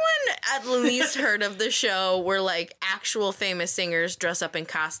 has everyone at least heard of the show where like actual famous singers dress up in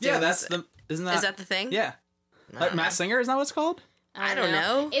costumes? Yeah, that's the. Isn't that? Is that the thing? Yeah. Like Masked Singer, isn't that what it's called? I don't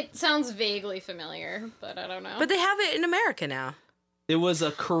know. It sounds vaguely familiar, but I don't know. But they have it in America now. It was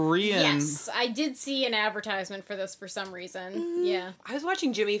a Korean. yes, I did see an advertisement for this for some reason. Yeah. I was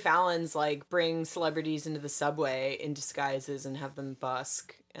watching Jimmy Fallon's like bring celebrities into the subway in disguises and have them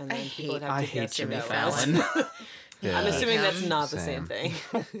busk, and then people would have to I hate guess Jimmy who that was. Fallon. I'm assuming that's Same. not the same thing.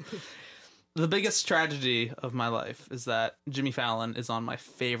 The biggest tragedy of my life is that Jimmy Fallon is on my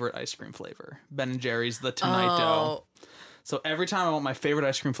favorite ice cream flavor, Ben & Jerry's The Tonight Dough. So every time I want my favorite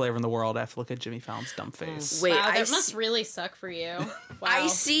ice cream flavor in the world, I have to look at Jimmy Fallon's dumb face. Wait, Wow, I, that must really suck for you. Wow. I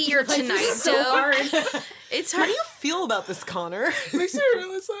see your Life is Tonight so Dough. hard. It's How hard. do you feel about this, Connor? Makes me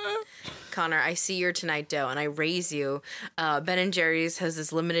really sad. Connor, I see your Tonight Dough and I raise you. Ben & Jerry's has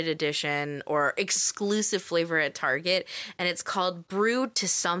this limited edition or exclusive flavor at Target, and it's called Brewed to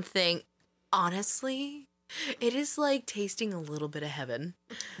Something. Honestly, it is like tasting a little bit of heaven.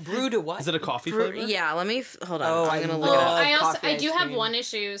 Brew to what? Is it a coffee Brew- flavor? yeah, let me hold on. Oh, I'm gonna I look Oh, it up. love I coffee do ice have cream. one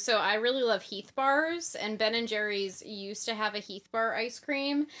issue. So I really love Heath bars, and Ben & Jerry's used to have a Heath bar ice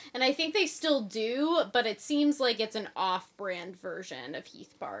cream, and I think they still do, but it seems like it's an off-brand version of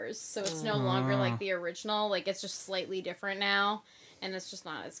Heath bars, so it's no longer like the original. Like it's just slightly different now, and it's just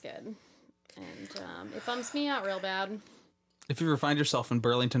not as good, and it bums me out real bad. If you ever find yourself in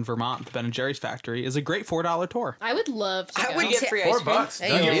Burlington, Vermont, the Ben & Jerry's factory is a great $4 tour. I would love to go. We get free ice cream. $4. Hey,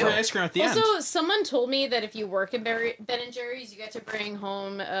 Done You get deal. free ice cream at the end. Also, someone told me that if you work in Ben & Jerry's, you get to bring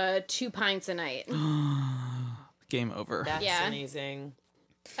home 2 pints a night. Game over. That's Yeah. amazing.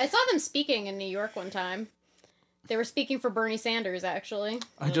 I saw them speaking in New York one time. They were speaking for Bernie Sanders, actually.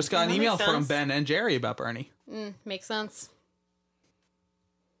 I just got an email makes from sense. Ben and Jerry about Bernie. Makes sense.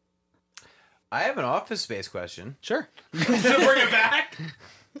 I have an Office Space question. Sure. So bring it back.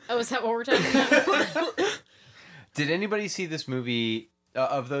 Oh, is that what we're talking about? Did anybody see this movie?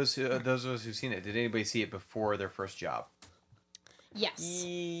 Of those of us who've seen it, did anybody see it before their first job? Yes.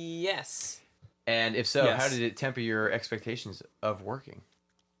 Yes. And if so, Yes. how did it temper your expectations of working?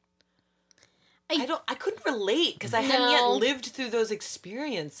 I couldn't relate because I hadn't yet No. lived through those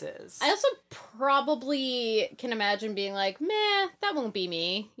experiences. I also probably can imagine being like, meh, that won't be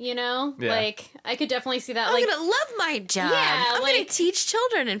me, you know? Yeah. Like, I could definitely see that. I'm Like, gonna love my job. Yeah, I'm like- gonna teach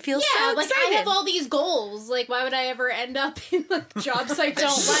children and feel yeah, so like excited. I have all these goals. Like, why would I ever end up in like jobs I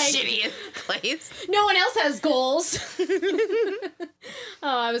don't like? Shittiest place. No one else has goals. Oh,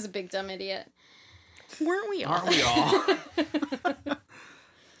 I was a big dumb idiot. Weren't we all? Aren't we all?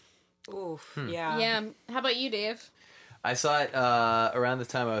 Oof. Yeah. Yeah. How about you, Dave? I saw it around the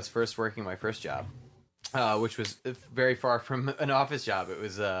time I was first working my first job, which was very far from an office job. It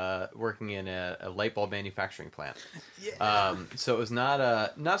was working in a light bulb manufacturing plant. So it was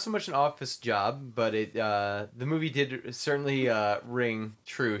not so much an office job, but the movie did certainly ring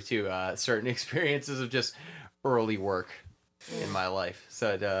true to certain experiences of just early work in my life.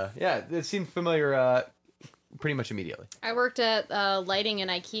 So it seemed familiar pretty much immediately. I worked at lighting in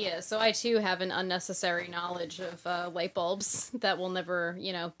IKEA, so I too have an unnecessary knowledge of light bulbs that will never,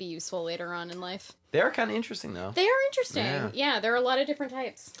 be useful later on in life. They are kind of interesting, though. They are interesting. Yeah. Yeah, there are a lot of different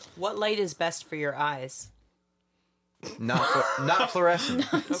types. What light is best for your eyes? Not fluorescent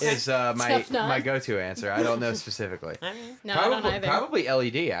is my Tough not. go-to answer. I don't know specifically. No, I don't either. Probably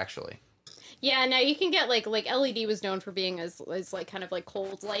LED, actually. Yeah, now you can get like LED was known for being as like kind of like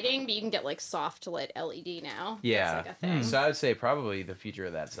cold lighting, but you can get like soft lit LED now. Yeah. That's like a thing. So I would say probably the future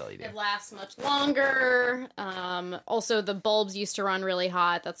of that's LED. It lasts much longer. Also, the bulbs used to run really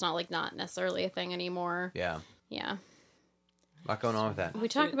hot. That's not necessarily a thing anymore. Yeah. Yeah. A lot going on with that. We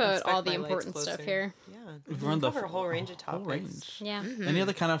talk about Inspect all the my lights important stuff closer. here. Yeah. We've run the cover a whole range of whole topics. range. Yeah. Any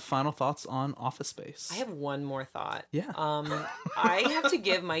other kind of final thoughts on Office Space? I have one more thought. Yeah. I have to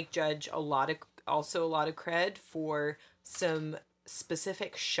give Mike Judge a lot of cred for some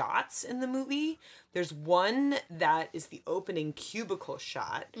specific shots in the movie. There's one that is the opening cubicle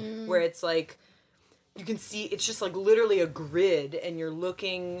shot where it's like you can see it's just like literally a grid and you're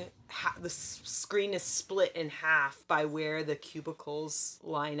looking the screen is split in half by where the cubicles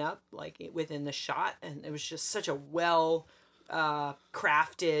line up like within the shot, and it was just such a well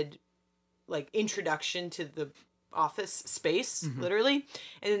crafted like introduction to the office space, literally.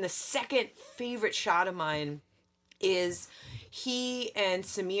 And then the second favorite shot of mine is he and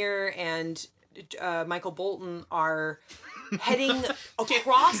Samir and Michael Bolton are heading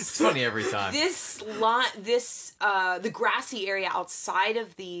across It's funny every time. the grassy area outside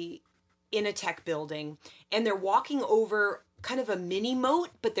of the Initech building, and they're walking over kind of a mini moat,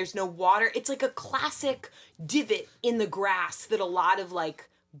 but there's no water. It's like a classic divot in the grass that a lot of like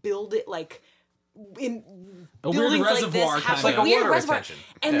build it like in A weird buildings like reservoir this have kind like of. a weird water reservoir, retention.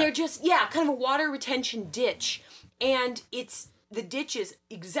 and Yeah. they're just kind of a water retention ditch, and the ditch is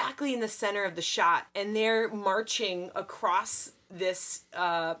exactly in the center of the shot, and they're marching across this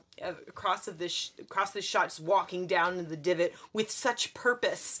this shot, just walking down to the divot with such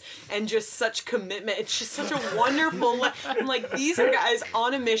purpose and just such commitment. It's just such a wonderful. I'm like, these are guys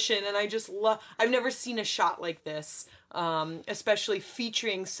on a mission, and I just love. I've never seen a shot like this. Especially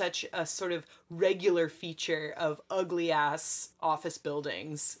featuring such a sort of regular feature of ugly ass office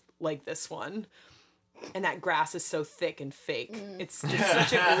buildings like this one. And that grass is so thick and fake. It's just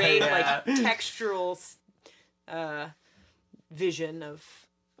such a great like textural vision of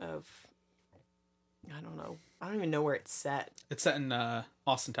I don't know. I don't even know where it's set. It's set in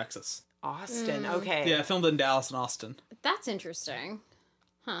Austin, Texas. Austin. Okay. Yeah, filmed in Dallas and Austin. That's interesting.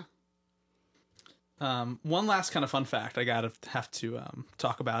 Huh. One last kind of fun fact I have to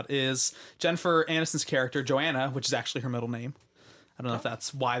talk about is Jennifer Aniston's character, Joanna, which is actually her middle name. I don't know if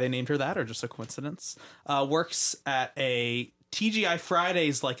that's why they named her that or just a coincidence. Works at a TGI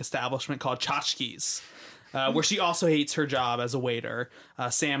Fridays like establishment called Tchotchkes, where she also hates her job as a waiter.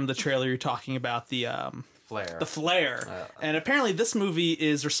 Sam, the trailer you're talking about, the Flare. The flare. And apparently this movie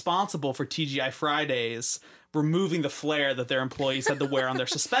is responsible for TGI Fridays removing the flare that their employees had to wear on their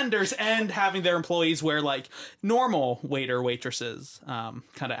suspenders and having their employees wear like normal waitresses kind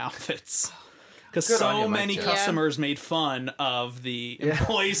of outfits. because Good on so you, Mike many Jones. customers made fun of the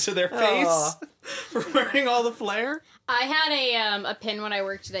employees to their face for wearing all the flair. I had a pin when I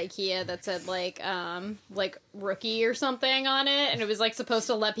worked at IKEA that said like rookie or something on it, and it was like supposed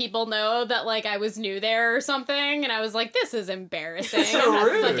to let people know that like I was new there or something, and I was like, this is embarrassing. So I'm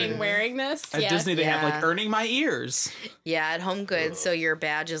not rude. fucking wearing this. At Disney, they have like Yeah. earning my ears. Yeah, at Home Goods, so your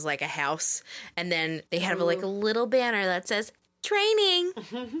badge is like a house, and then they have like a little banner that says training.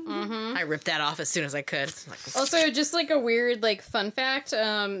 I ripped that off as soon as I could. Like, Also, just like a weird like fun fact.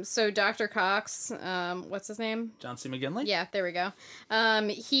 So Dr. Cox, what's his name? John C. McGinley. Yeah, there we go.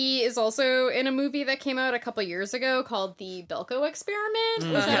 He is also in a movie that came out a couple years ago called The Belko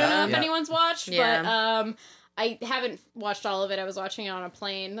Experiment, which I don't know if anyone's watched, but I haven't watched all of it. I was watching it on a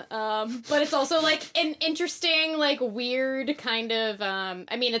plane. But it's also like an interesting, like weird kind of.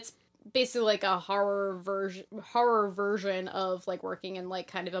 I mean, it's basically like a horror version of like working in like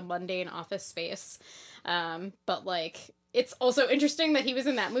kind of a mundane office space. But like it's also interesting that he was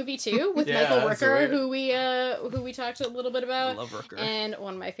in that movie too with Yeah, Michael that's Rooker, weird. who we talked a little bit about. I love Rooker. And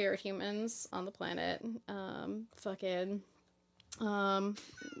one of my favorite humans on the planet.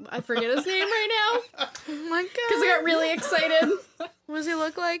 I forget his name right now oh my god! because I got really excited. What does he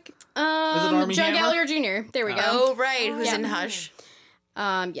look like? Armie John Hammer? Gallagher Jr. There we go. Oh right, who's Yeah. in Hush?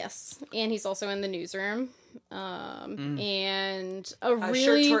 Yes, and he's also in the Newsroom. And a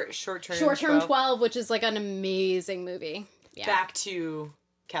really short-term 12, which is like an amazing movie. Yeah. Back to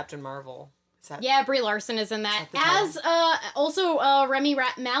Captain Marvel. Is that Yeah, Brie Larson is in that. Is that As also Remy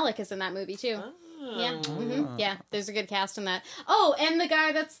Malik is in that movie too. Yeah, yeah. There's a good cast in that. Oh, and the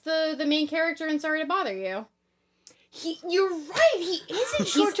guy that's the main character in Sorry to Bother You. You're right. He is in He's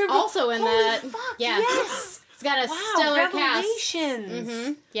short-term. also in Holy that. Fuck, Yeah. Yes. It's got a Wow. stellar cast.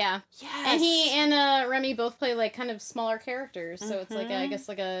 Revelations. Yeah. Yes. And he and Remy both play like kind of smaller characters, so it's like I guess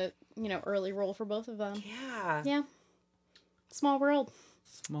like a early role for both of them. Yeah. Yeah. Small world.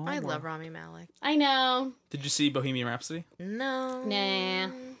 Small I world. love Rami Malek. I know. Did you see Bohemian Rhapsody? No. Nah.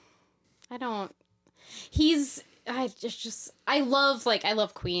 I don't. I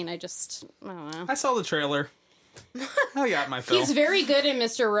love Queen. I don't know. I saw the trailer. I got my fill. He's very good in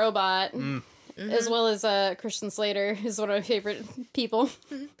Mr. Robot. As well as Christian Slater is one of my favorite people.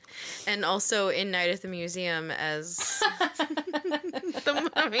 And also in Night at the Museum as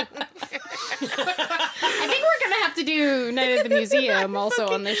the mummy. I think we're gonna have to do Night at the Museum also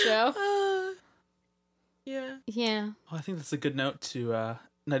on this show. Yeah. Yeah. Well, I think that's a good note to.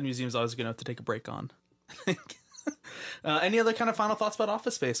 Night Museum is always a good note to take a break on. I think. Any other kind of final thoughts about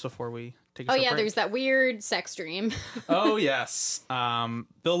Office Space before we take a Oh short yeah, break? there's that weird sex dream. Oh yes.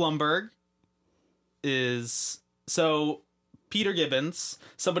 Bill Lumbergh is so Peter Gibbons.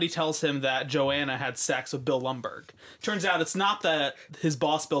 Somebody tells him that Joanna had sex with Bill Lumbergh. Turns out it's not that his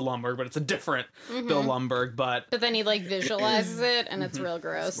boss Bill Lumbergh, but it's a different Bill Lumbergh. But But then he like visualizes it, and it's real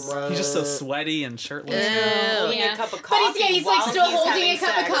gross. he's just so sweaty and shirtless. Holding Yeah. a cup of But coffee. he's like while still he's holding having a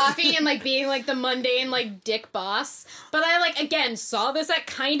cup sex. of coffee and like being like the mundane like dick boss. But I like again saw this at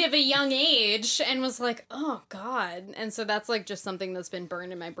kind of a young age and was like, oh god. And so that's like just something that's been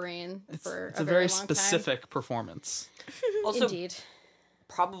burned in my brain for It's a a very long time. specific performance. Also, Indeed.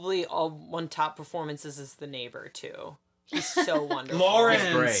 probably one top performances is the neighbor too. He's so wonderful. Lawrence.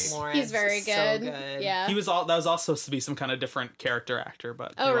 He's great. Lawrence He's very is good. So good. Yeah. He was all that was also supposed to be some kind of different character actor,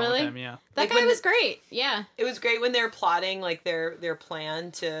 but Oh, they went with really? him, yeah. That Like, guy when was great. Yeah. It was great when they're plotting like their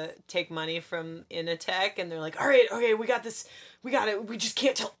plan to take money from Initech, and they're like, "All right, okay, we got this. We got it. We just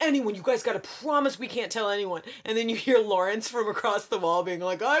can't tell anyone. You guys got to promise we can't tell anyone." And then you hear Lawrence from across the wall being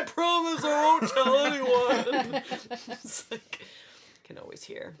like, "I promise I won't tell anyone." It's like I can always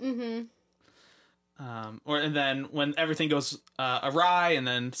hear. And then when everything goes awry, and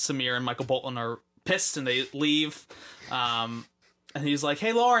then Samir and Michael Bolton are pissed and they leave, and he's like,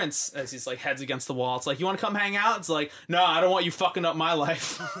 "Hey, Lawrence," as he's like heads against the wall. It's like, "You want to come hang out?" It's like, "No, I don't want you fucking up my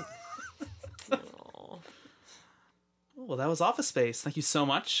life." Well, that was Office Space. Thank you so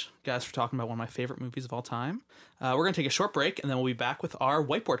much, guys, for talking about one of my favorite movies of all time. We're going to take a short break, and then we'll be back with our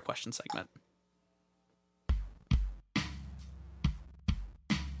whiteboard question segment.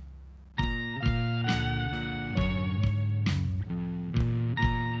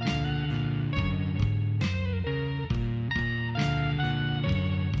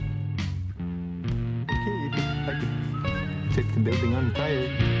 Okay, if I could set the building on fire.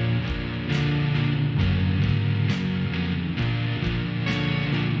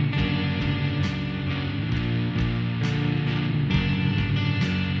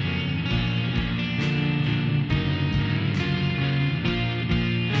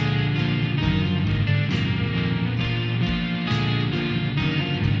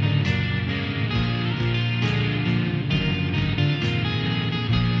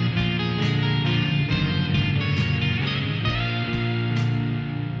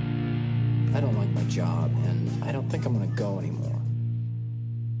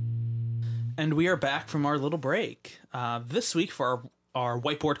 And we are back from our little break. This week for our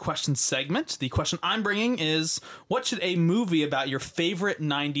whiteboard question segment, the question I'm bringing is, what should a movie about your favorite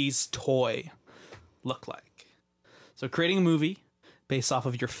 90s toy look like? So creating a movie based off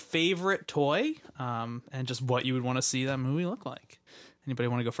of your favorite toy and just what you would want to see that movie look like. Anybody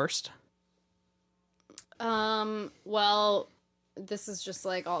want to go first? Well, this is just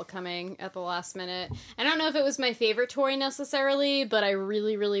like all coming at the last minute. I don't know if it was my favorite toy necessarily, but I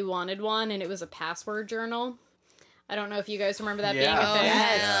really, really wanted one, and it was a password journal. I don't know if you guys remember that being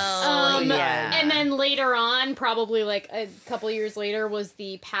a thing. Yeah. And then later on, probably like a couple years later, was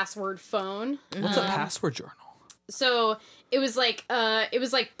the password phone. What's a password journal? So it was like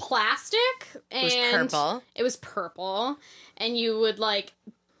plastic, and it was purple, and you would like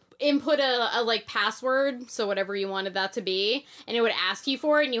input a like password, so whatever you wanted that to be, and it would ask you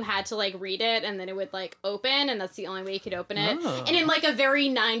for it, and you had to like read it, and then it would like open, and that's the only way you could open it. And in like a very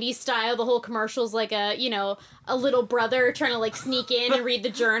 90s style, the whole commercial's like a little brother trying to like sneak in and read the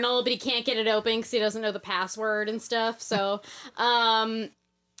journal, but he can't get it open because he doesn't know the password and stuff. So I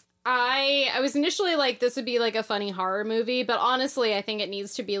was initially like, this would be like a funny horror movie, but honestly I think it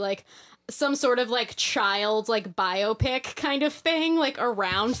needs to be like some sort of like child like biopic kind of thing like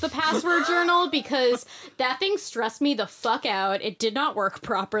around the password journal, because that thing stressed me the fuck out. It did not work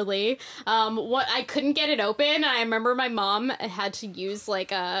properly. I couldn't get it open. I remember my mom had to use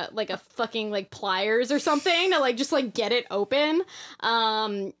like a fucking like pliers or something to like just like get it open.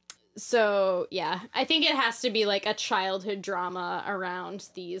 So yeah, I think it has to be like a childhood drama around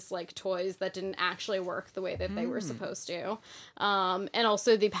these like toys that didn't actually work the way that they were supposed to. And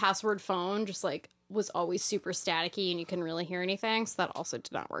also the password phone just like was always super staticky and you couldn't really hear anything. So that also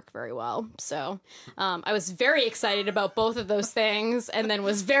did not work very well. So I was very excited about both of those things and then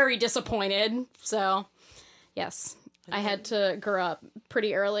was very disappointed. So yes, I had to grow up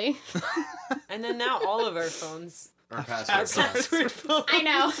pretty early. And then now all of our phones Or password phone. I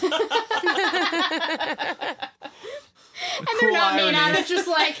know. And they're not made out of just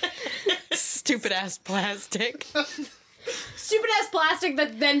like Stupid ass plastic. stupid ass plastic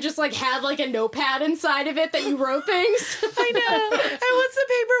that then just like had like a notepad inside of it that you wrote things. I know. And once the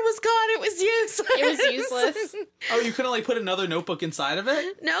paper was gone, it was useless. It was useless. Oh, you couldn't like put another notebook inside of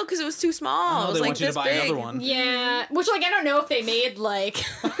it? No, because it was too small. Oh, it was they like want you to this buy big. another one. Yeah, which like I don't know if they made like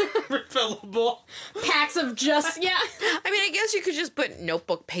Refillable. packs of just I mean, I guess you could just put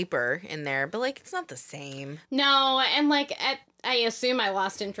notebook paper in there, but like it's not the same. No, and like I assume I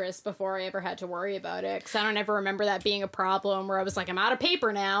lost interest before I ever had to worry about it, because I don't ever remember that being a problem where I was like, I'm out of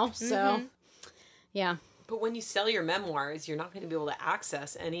paper now. So, yeah. But when you sell your memoirs, you're not going to be able to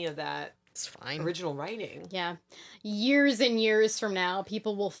access any of that It's fine. original writing. Yeah. Years and years from now,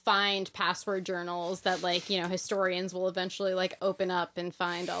 people will find password journals that, like, historians will eventually, like, open up and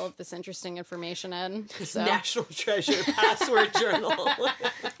find all of this interesting information in. So. National Treasure password journal.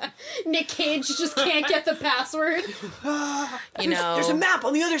 Nick Cage just can't get the password. There's a map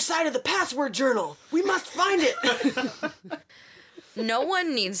on the other side of the password journal. We must find it. No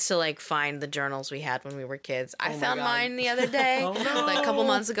one needs to like find the journals we had when we were kids. I found God. mine the other day, like a couple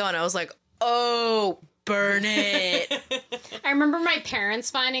months ago, and I was like, "Oh, burn it!" I remember my parents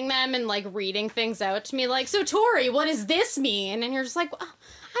finding them and like reading things out to me, like, "So Tori, what does this mean?" And you're just like,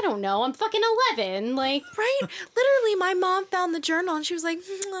 "I don't know. I'm fucking 11." Like, Right? Literally, my mom found the journal and she was like,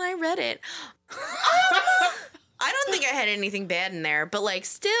 and I read it. I don't think I had anything bad in there, but like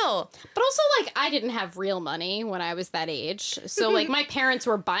still. but also like I didn't have real money when I was that age, so like my parents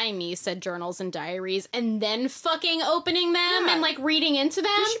were buying me said journals and diaries and then fucking opening them and like reading into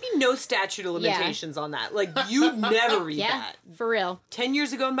them. There should be no statute of limitations on that. Like, you'd never read Yeah, that. for real. 10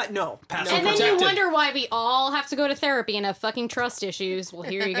 years ago, no. Password And then protected. you wonder why we all have to go to therapy and have fucking trust issues. Well,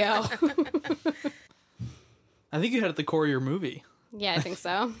 here you go. I think you had at the core of your movie. Yeah, I think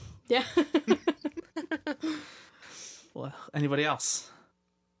so. Yeah. Well, anybody else?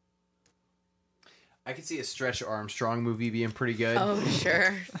 I could see a Stretch Armstrong movie being pretty good. Oh,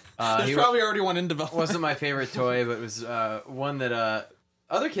 sure. There's He probably already one in development. wasn't my favorite toy, but it was one that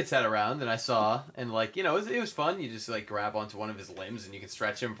other kids had around that I saw, and like it was fun. You just like grab onto one of his limbs and you can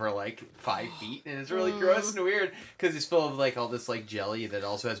stretch him for like 5 feet, and it's really gross and weird because it's full of like all this like jelly that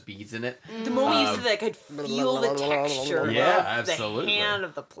also has beads in it. The moment you said that, I could feel the texture Yeah, of absolutely. the hand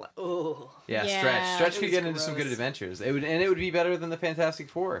of the Yeah, Yeah, Stretch it could was get into some good gross. adventures. It would be better than the Fantastic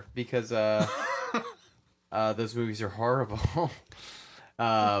Four because those movies are horrible.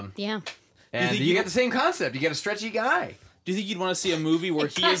 Yeah. And think you you- get the same concept. You get a stretchy guy. Do you think you'd want to see a movie where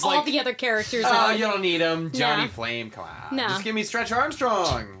he is all like... the other characters. Oh, are you don't need him. Johnny No. Flame, come on. No. Just give me Stretch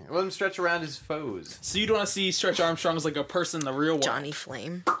Armstrong. Let him stretch around his foes. So you'd want to see Stretch Armstrong as like a person in the real world? Johnny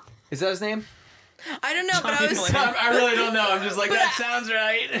Flame. Is that his name? I don't know, but I really don't know. I'm just like, that sounds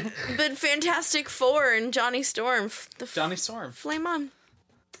right. But Fantastic Four and Johnny Storm. Johnny Storm. Flame on.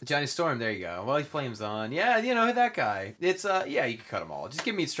 Johnny Storm, there you go. Well, he flames on. Yeah, you know, that guy. It's, yeah, you can cut them all. Just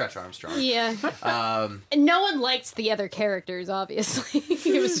give me Stretch Armstrong. Yeah. And no one liked the other characters, obviously.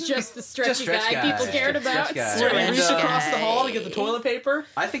 It was just the stretchy guy people cared about. Reach across the hall to get the toilet paper.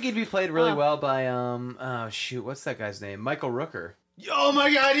 I think he'd be played really well by, oh, shoot, what's that guy's name? Michael Rooker. Oh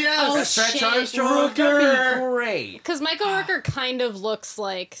my god, yes! Oh, Stretch Armstrong. That'd be great. Because Michael Rooker kind of looks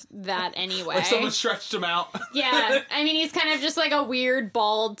like that anyway. Like someone stretched him out. Yeah, I mean, he's kind of just like a weird,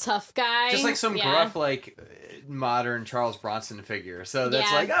 bald, tough guy. Just like some gruff, like, modern Charles Bronson figure. So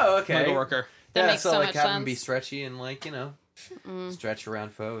that's like, oh, okay. Michael Rooker. That makes so like, much have sense. him be stretchy and, like, you know, stretch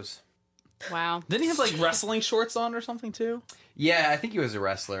around foes. Wow. Didn't he have, like, wrestling shorts on or something, too? Yeah, I think he was a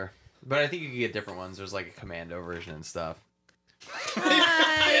wrestler. But I think you could get different ones. There's, like, a commando version and stuff.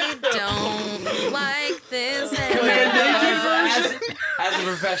 I don't like this as a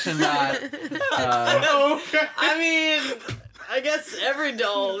profession, not. I mean, I guess every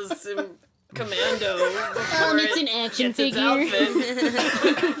doll is in commando. And it's an action figure.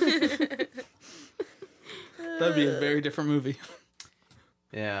 That'd be a very different movie.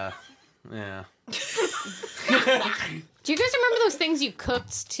 Yeah. Yeah. Do you guys remember those things you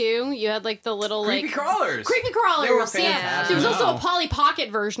cooked too? You had like the little Creepy crawlers. Creepy crawlers. They were Yeah. fantastic. There was also a Polly Pocket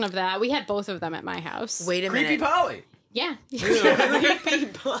version of that. We had both of them at my house. Wait a Creepy minute. Polly. Yeah. Creepy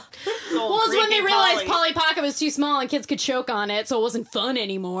Well, it's when they realized Polly Pocket was too small and kids could choke on it, so it wasn't fun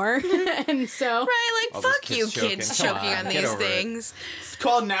anymore. And so, Right, like, All those fuck you, kids kids choking. choking Come on on, get these over it. things. It's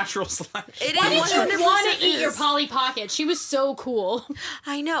called natural selection. It why is did you want 100% to eat your is. Polly Pocket? She was so cool.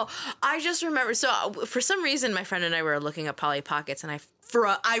 I know. I just remember. So for some reason, my friend and I were looking up Polly Pockets, and I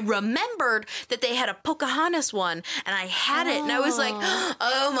remembered that they had a Pocahontas one, and I had it, and I was like,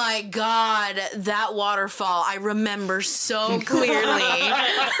 oh my god, that waterfall! I remember so clearly.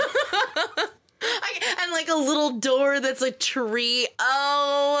 And like a little door that's a tree.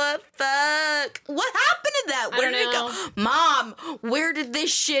 Oh, fuck. What happened to that? Where did it go? Mom, where did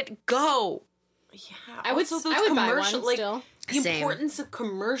this shit go? Yeah, I would buy one like, still. The Same. importance of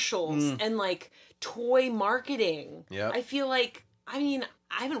commercials and like toy marketing. Yep. I feel like, I mean,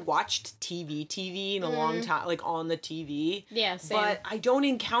 I haven't watched TV in a long time, like on the TV. Yeah, same. But I don't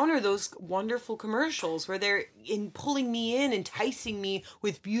encounter those wonderful commercials where they're pulling me in, enticing me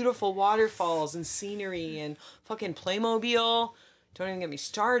with beautiful waterfalls and scenery and fucking Playmobil. Don't even get me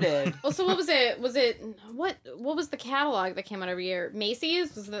started. Well, so what was it? What was the catalog that came out every year?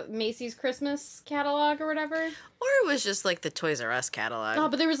 Macy's? Was the Macy's Christmas catalog or whatever? Or it was just like the Toys R Us catalog. Oh,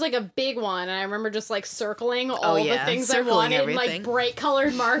 but there was like a big one, and I remember just like circling all the things circling I wanted, in, everything. like bright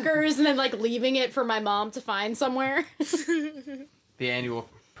colored markers, and then like leaving it for my mom to find somewhere. The annual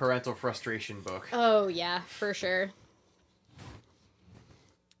parental frustration book. Oh yeah, for sure.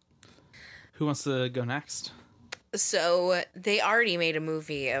 Who wants to go next? So they already made a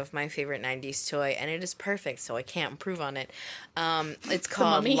movie of my favorite 90s toy, and it is perfect, so I can't improve on it. It's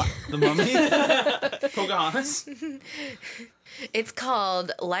called... Mummy. The Mummy? Pocahontas? It's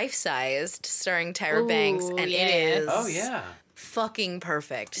called Life Sized, starring Tyra Banks, and yeah. it is... Oh, yeah. Fucking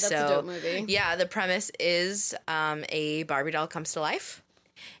perfect. That's a dope movie. Yeah, the premise is a Barbie doll comes to life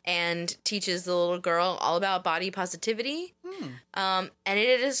and teaches the little girl all about body positivity. And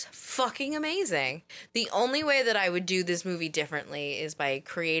it is fucking amazing. The only way that I would do this movie differently is by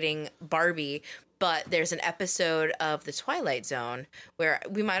creating Barbie, but there's an episode of The Twilight Zone where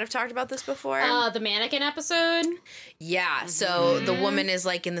we might have talked about this before. The mannequin episode? Yeah, so the woman is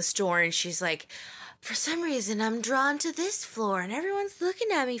like in the store and she's like, for some reason, I'm drawn to this floor, and everyone's looking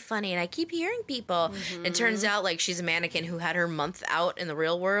at me funny, and I keep hearing people. And it turns out, like, she's a mannequin who had her month out in the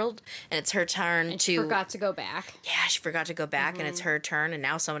real world, and it's her turn And to... she forgot to go back. Yeah, she forgot to go back, and it's her turn, and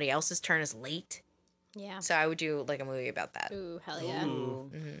now somebody else's turn is late. Yeah. So I would do, like, a movie about that. Ooh, hell yeah.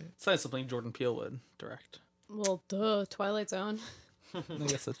 It's not something Jordan Peele would direct. Well, duh, Twilight Zone. I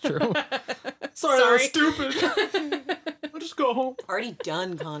guess that's true. Sorry, that was stupid. I'll just go home. Already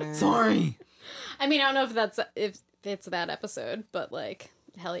done, Connor. Sorry. I mean, I don't know if it's that episode, but like,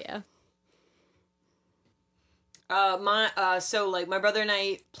 hell yeah. So like my brother and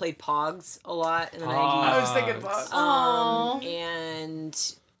I played Pogs a lot in the 90s. I was thinking Pogs.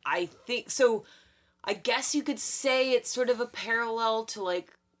 And I think so. I guess you could say it's sort of a parallel to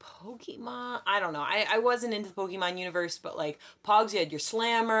like Pokemon. I don't know. I wasn't into the Pokemon universe, but like Pogs, you had your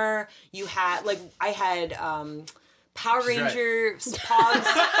Slammer. You had like I had Power Ranger Pogs.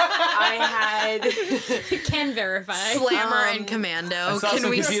 I had Can verify. Slammer and Commando. I saw Can some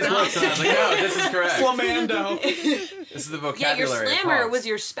we confused stop? looks, and I was like, no, this is correct. Flamando. This is the Yeah, vocabulary. your of slammer Pogs. was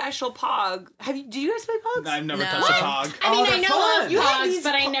your special pog. Do you guys play pogs? I've never No. touched a pog. I mean, they're I know fun. of You had pogs, these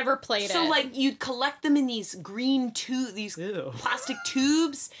but I never played it. So like you'd collect them in these green these Ew. plastic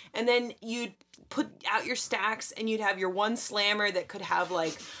tubes, and then you'd put out your stacks, and you'd have your one slammer that could have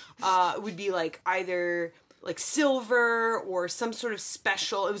like it would be like either like silver or some sort of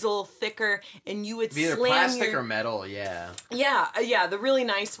special. It was a little thicker, and you would Be either slam plastic your... or metal, yeah. Yeah. The really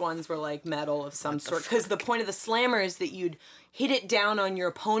nice ones were like metal of some sort, because the point of the slammer is that you'd hit it down on your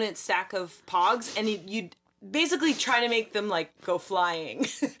opponent's stack of pogs, and you'd basically try to make them like go flying.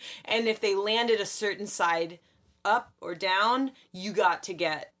 And if they landed a certain side up or down, you got to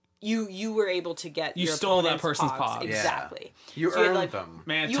get you were able to get You your stole that opponent's person's pogs. pogs. Yeah. Exactly. You So you had, earned like, them.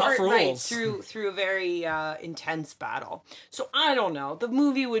 Man, You tough are right rules. through a very intense battle. So I don't know. The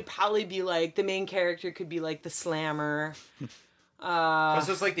movie would probably be like the main character could be like the slammer. It's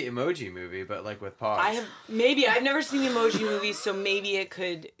just like the Emoji Movie, but like with Pogs. I've never seen the Emoji Movie, so maybe it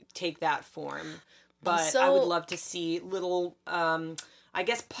could take that form. But I would So- love to see little, I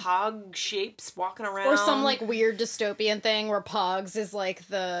guess, pog shapes walking around. or some like weird dystopian thing where Pogs is like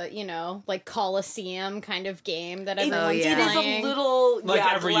the, like Coliseum kind of game that everyone's yeah. It is playing. a little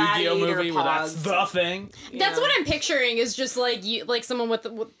Like every Yu-Gi-Oh gladiator movie where that's pogs. the thing. That's what I'm picturing is just like like someone with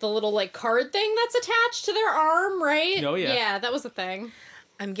the little like card thing that's attached to their arm, right? Oh, yeah. Yeah, that was the thing.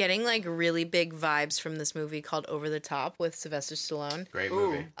 I'm getting like really big vibes from this movie called Over the Top with Sylvester Stallone. Great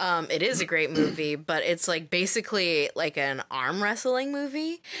movie. It is a great movie, but it's like basically like an arm wrestling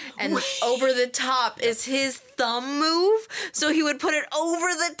movie, and Over the Top is his thumb move, so he would put it over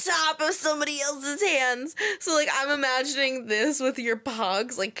the top of somebody else's hands. So like I'm imagining this with your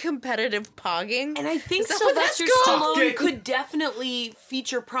pogs, like competitive pogging. And I think Is that what that's Sylvester called? Stallone could definitely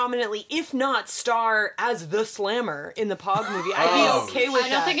feature prominently, if not star as the Slammer in the Pog movie. I'd Oh, be okay with I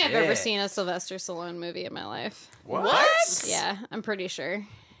that. don't think I've Yeah. ever seen a Sylvester Stallone movie in my life. What? Yeah, I'm pretty sure.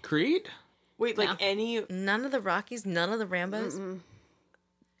 Creed? Wait, like No. any... None of the Rockies, none of the Rambos.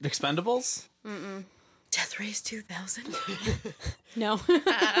 Expendables? Death Race 2000. No.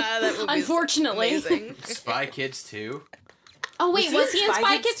 That would be Unfortunately. amazing. Spy Kids 2. Oh wait, was he in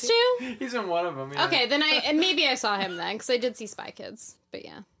Spy Kids too? He's in one of them, yeah. Okay, then maybe I saw him then because I did see Spy Kids. But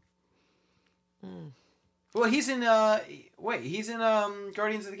yeah. Well, he's in, he's in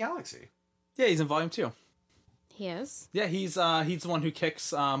Guardians of the Galaxy. Yeah, he's in Volume 2. He is. Yeah, he's the one who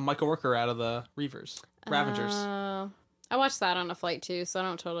kicks Michael Rooker out of the Ravengers. I watched that on a flight too, so I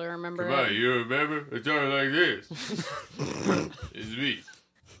don't totally remember. it. you remember? It's all like this. It's me.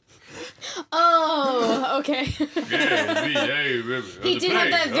 Oh, okay. Yeah, it's me. I remember. He did have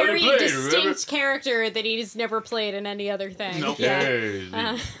that very distinct character that he's never played in any other thing. Nope. Yeah, Yeah. it's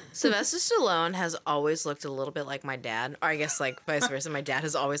me. Sylvester Stallone has always looked a little bit like my dad, or I guess like vice versa. My dad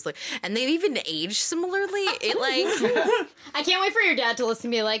has always looked, and they've even aged similarly. It like, I can't wait for your dad to listen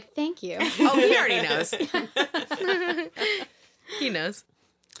to me like, thank you. oh, he already knows. He knows.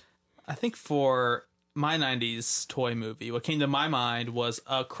 I think for my 90s toy movie, what came to my mind was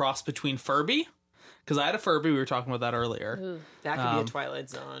a cross between Furby, because I had a Furby, we were talking about that earlier. That could be a Twilight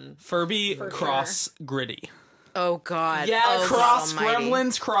Zone. Furby cross Gritty. Oh God. Yes. Oh, Cross God almighty.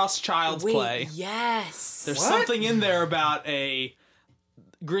 Gremlins, cross Child's Play. Yes. There's something in there about a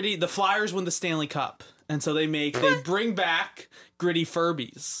Gritty. The Flyers win the Stanley Cup, and so they bring back Gritty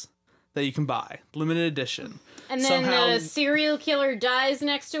Furbies that you can buy, limited edition. And then the serial killer dies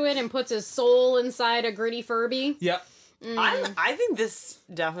next to it and puts his soul inside a Gritty Furby. Yep. I think this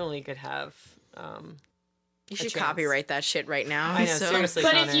definitely could have... You should chance. copyright that shit right now. I know, seriously.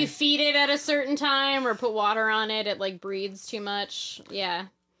 But Connor. if you feed it at a certain time or put water on it, it like breeds too much. Yeah.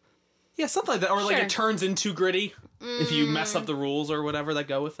 Yeah, something like that. Or like Sure. it turns into Gritty if you mess up the rules or whatever that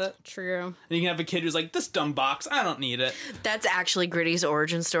go with it. True. And you can have a kid who's like, this dumb box, I don't need it. That's actually Gritty's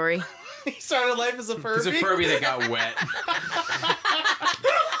origin story. He started life as a Furby. He's a Furby that got wet.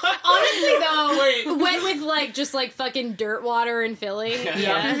 Honestly, though, Wait. wet with like just like fucking dirt water and filling.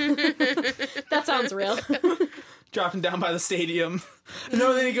 Yeah. That sounds real. Dropping down by the stadium.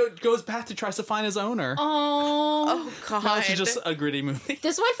 No, then he goes back to tries to find his owner. Oh. God. No, it's just a Gritty movie.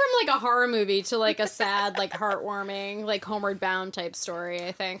 This went from like a horror movie to like a sad, like heartwarming, like Homeward Bound type story,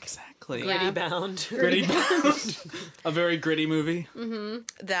 I think. Exactly. Yeah. Gritty bound. Gritty Bound. A very gritty movie.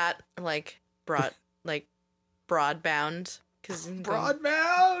 That like broadbound because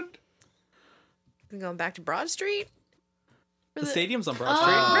Broadbound. going back to Broad Street. The stadium's on Broad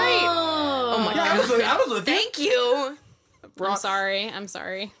Street. Right. Oh my Yeah, God. I was with you. Thank you. I'm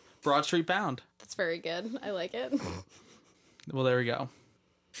sorry. Broad Street Bound. That's very good. I like it. Well, there we go.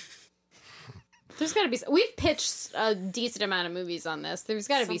 There's got to be... We've pitched a decent amount of movies on this. There's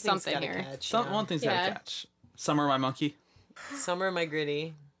got to be something gotta here. catch, Some yeah. one thing's Yeah. gotta catch. Summer My Monkey. Summer My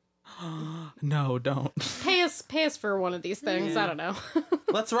Gritty. No, don't. Pay us for one of these things. I don't know.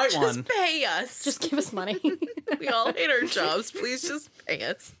 Let's write one. Just pay us. Just give us money. We all hate our jobs. Please just pay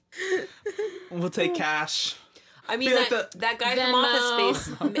us. We'll take cash. I mean, Be like that guy from Venmo. Office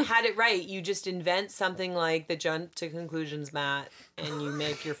Space had it right. You just invent something like the jump to conclusions mat, and you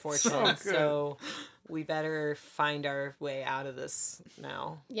make your fortune. So we better find our way out of this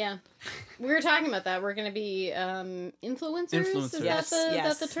now. Yeah. We were talking about that. We're going to be influencers? Is that Yes.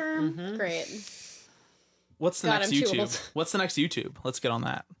 that's the term? Mm-hmm. Great. What's the God, next I'm too YouTube? old. What's the next YouTube? Let's get on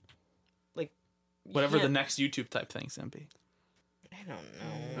that. Like, Whatever yeah. the next YouTube type thing's gonna be. I don't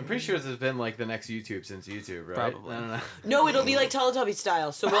know. I'm pretty sure this has been like the next YouTube since YouTube, right? Probably. I don't know. No, it'll be like Teletubby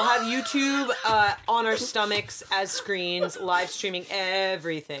style. So we'll have YouTube on our stomachs as screens, live streaming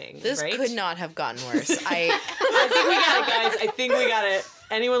everything. This right? could not have gotten worse. I think we got it, guys. I think we got it.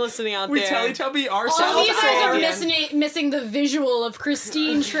 Anyone listening out We there? Teletubby All ourselves. of you guys are again. missing the visual of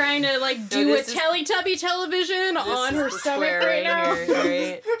Christine trying to do a this is- Teletubby television This on is her the stomach square right now. here,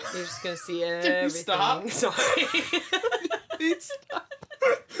 right? You're just gonna see everything. stop? Sorry.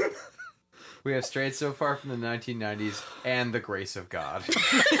 We have strayed so far from the 1990s and the grace of God. We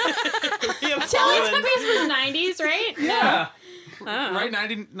have fallen. Teletubbies was 90s, right? Yeah. Oh. Right,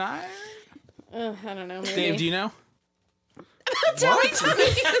 99. I don't know. Maybe. Dave, do you know?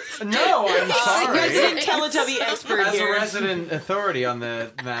 No, I'm sorry. Resident Teletubby expert As a here. resident authority on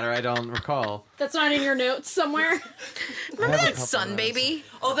the matter, I don't recall. That's not in your notes somewhere. Remember I have a that couple Sun of Baby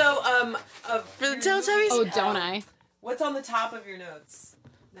Although, for the Teletubbies? Oh, don't I? what's on the top of your notes?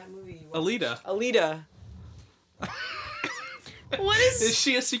 That movie. Alita. Alita. What Is is?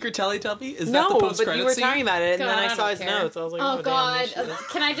 she a secret Teletubby? Is No, that the but post-credit you were scene? talking about it, and God, then I I saw don't his care. notes. I was like, Oh damn, God! this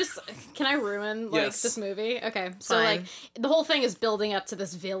shit is- Can I ruin like Yes. this movie? Okay, so Fine. like the whole thing is building up to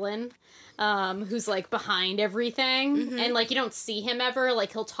this villain, who's like behind everything, and like you don't see him ever.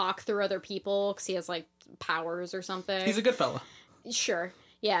 Like he'll talk through other people because he has like powers or something. He's a good fella. Sure.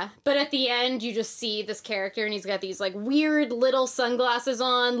 Yeah, but at the end, you just see this character, and he's got these like weird little sunglasses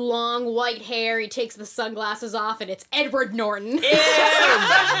on, long white hair. He takes the sunglasses off, and it's Edward Norton. That's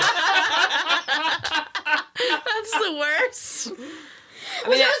the worst. I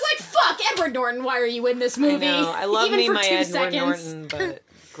Which mean, I was like, "Fuck, Edward Norton! Why are you in this I movie?" know. I love Even me for my 2 Edward seconds. Norton, but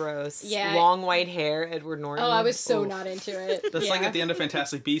gross. Yeah. Long white hair, Edward Norton. Oh, I was so Oof. not into it. That's yeah. like at the end of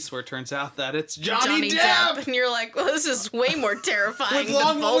Fantastic Beasts where it turns out that it's Johnny, Johnny Depp. Depp, and you're like, well, this is way more terrifying With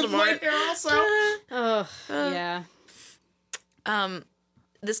than long with white Voldemort. hair also. Oh, yeah.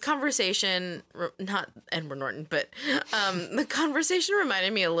 This conversation, not Edward Norton, but the conversation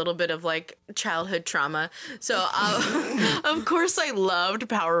reminded me a little bit of like childhood trauma. So, of course, I loved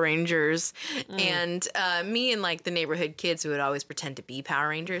Power Rangers, and me and like the neighborhood kids who would always pretend to be Power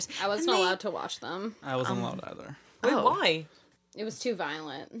Rangers. I wasn't allowed to watch them. I wasn't allowed either. Wait, Oh. why? It was too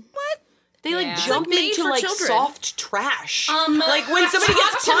violent. What? They like Yeah. jump It's, like, made into for like children. soft trash. Like when somebody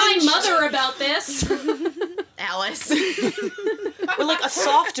talk gets to my punched. mother about this. Alice. Or like a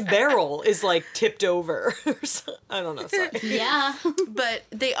soft barrel is like tipped over. I don't know. Sorry. Yeah. But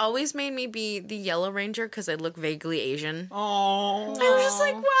they always made me be the Yellow Ranger because I look vaguely Asian. Oh. I was just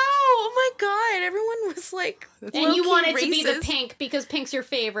like, wow, oh my god, everyone was like, And you low-key wanted to be the racist. pink because pink's your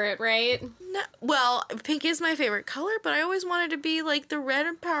favorite, right? No, well, pink is my favorite color, but I always wanted to be like the red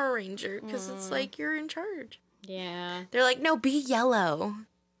Power Ranger because it's like you're in charge. Yeah. They're like, no, be yellow.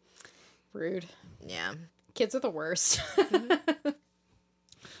 Rude. Yeah. Kids are the worst.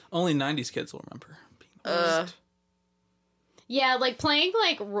 Only 90s kids will remember. Being Yeah, like playing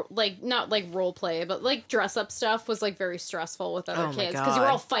like not like role play, but like dress up stuff was like very stressful with other Oh my kids because you were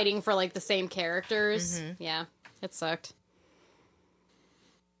God. all fighting for like the same characters. Yeah, it sucked.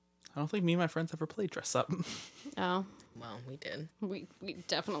 I don't think me and my friends ever played dress up. Oh, Well, we did. we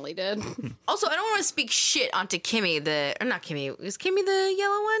definitely did. Also, I don't want to speak shit onto Kimmy, or not Kimmy. Was Kimmy the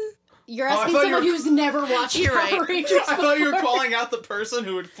yellow one? You're I asking thought someone you who's never watched You're Power right. Rangers. I thought you were before. calling out the person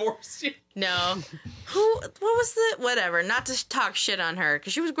who would force you. No. What was the, whatever, not to talk shit on her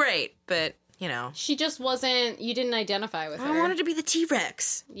because she was great, but, you know. She just wasn't. You didn't identify with her. I wanted to be the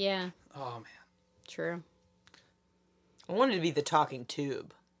T-Rex. Yeah, Oh, man. true. I wanted to be the talking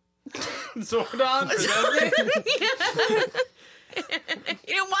tube. Zordon? Is that You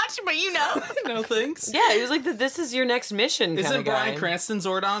didn't watch it, but you know. it? No thanks. Yeah, he was like, "This is your next mission." Isn't kinda Bryan guy. Cranston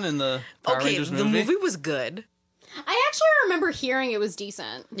Zordon in the Power Okay, Rangers the movie was good. I actually remember hearing it was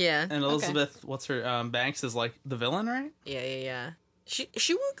decent. Yeah. And Elizabeth, what's her, Banks is like the villain, right? Yeah. She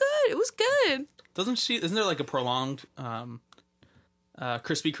was good. It was good. Doesn't she, isn't there like a prolonged, Krispy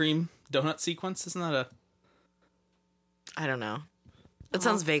Kreme donut sequence? Isn't that a... I don't know. It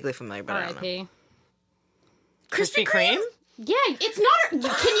sounds vaguely familiar, but I don't know. R.I.P. Krispy Kreme? Yeah, it's not.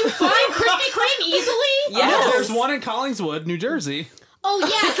 Can you find Krispy Kreme easily? Yes. There's one in Collingswood, New Jersey. Oh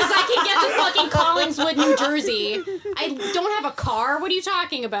yeah, because I can get to fucking Collingswood, New Jersey. I don't have a car. What are you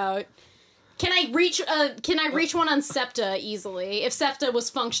talking about? Can I reach? Can I reach one on SEPTA easily? If SEPTA was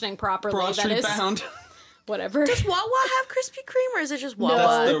functioning properly, Broad that Street is. bound. Whatever. Does Wawa have Krispy Kreme, or is it just Wawa That's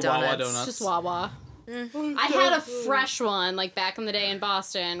donuts? their Wawa donuts. It's just Wawa. I had a fresh one like back in the day in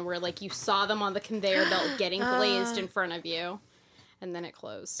Boston where like you saw them on the conveyor belt getting glazed in front of you, and then it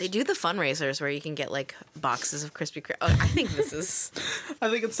closed. They do the fundraisers where you can get like boxes of Krispy Kreme. Oh, I think this is. I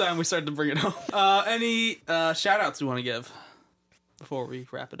think it's time we start to bring it home. Any shout outs we want to give before we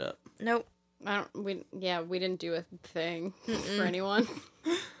wrap it up? Nope. We didn't do a thing for anyone.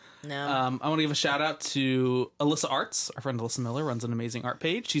 No. I want to give a shout out to Alyssa Arts. Our friend Alyssa Miller runs an amazing art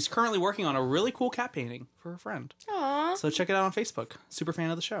page. She's currently working on a really cool cat painting for her friend. Aww. So check it out on Facebook. Super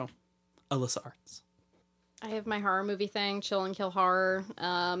fan of the show. Alyssa Arts. I have my horror movie thing, Chill and Kill Horror.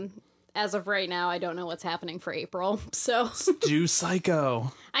 As of right now, I don't know what's happening for April. So Do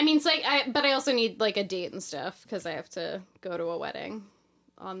Psycho. I mean, but I also need like a date and stuff because I have to go to a wedding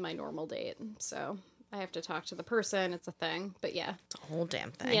on my normal date. So I have to talk to the person. It's a thing. But yeah. It's a whole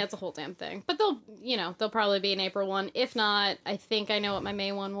damn thing. Yeah, it's a whole damn thing. But they'll probably be an April one. If not, I think I know what my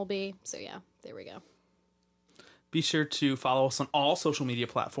May one will be. So yeah, there we go. Be sure to follow us on all social media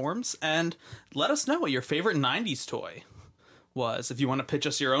platforms and let us know what your favorite 90s toy was. If you want to pitch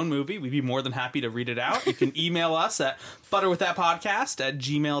us your own movie, we'd be more than happy to read it out. You can email us at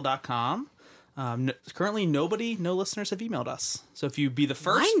butterwiththatpodcast@gmail.com. Currently, no listeners have emailed us. So if you be the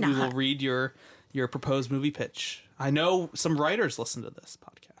first, we will read your proposed movie pitch. I know some writers listen to this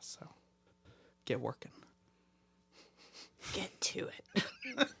podcast, so get working. Get to it.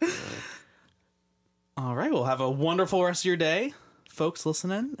 All right, well, have a wonderful rest of your day, folks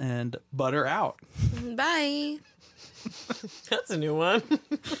listening, and butter out. Bye. That's a new one.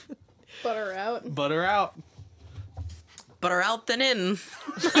 Butter out. Butter out. Butter out than in.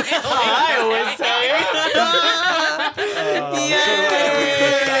 I always say.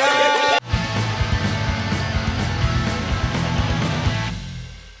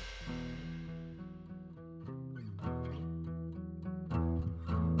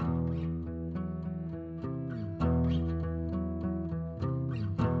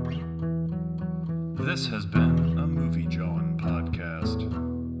 This has been a Movie Jawin' podcast.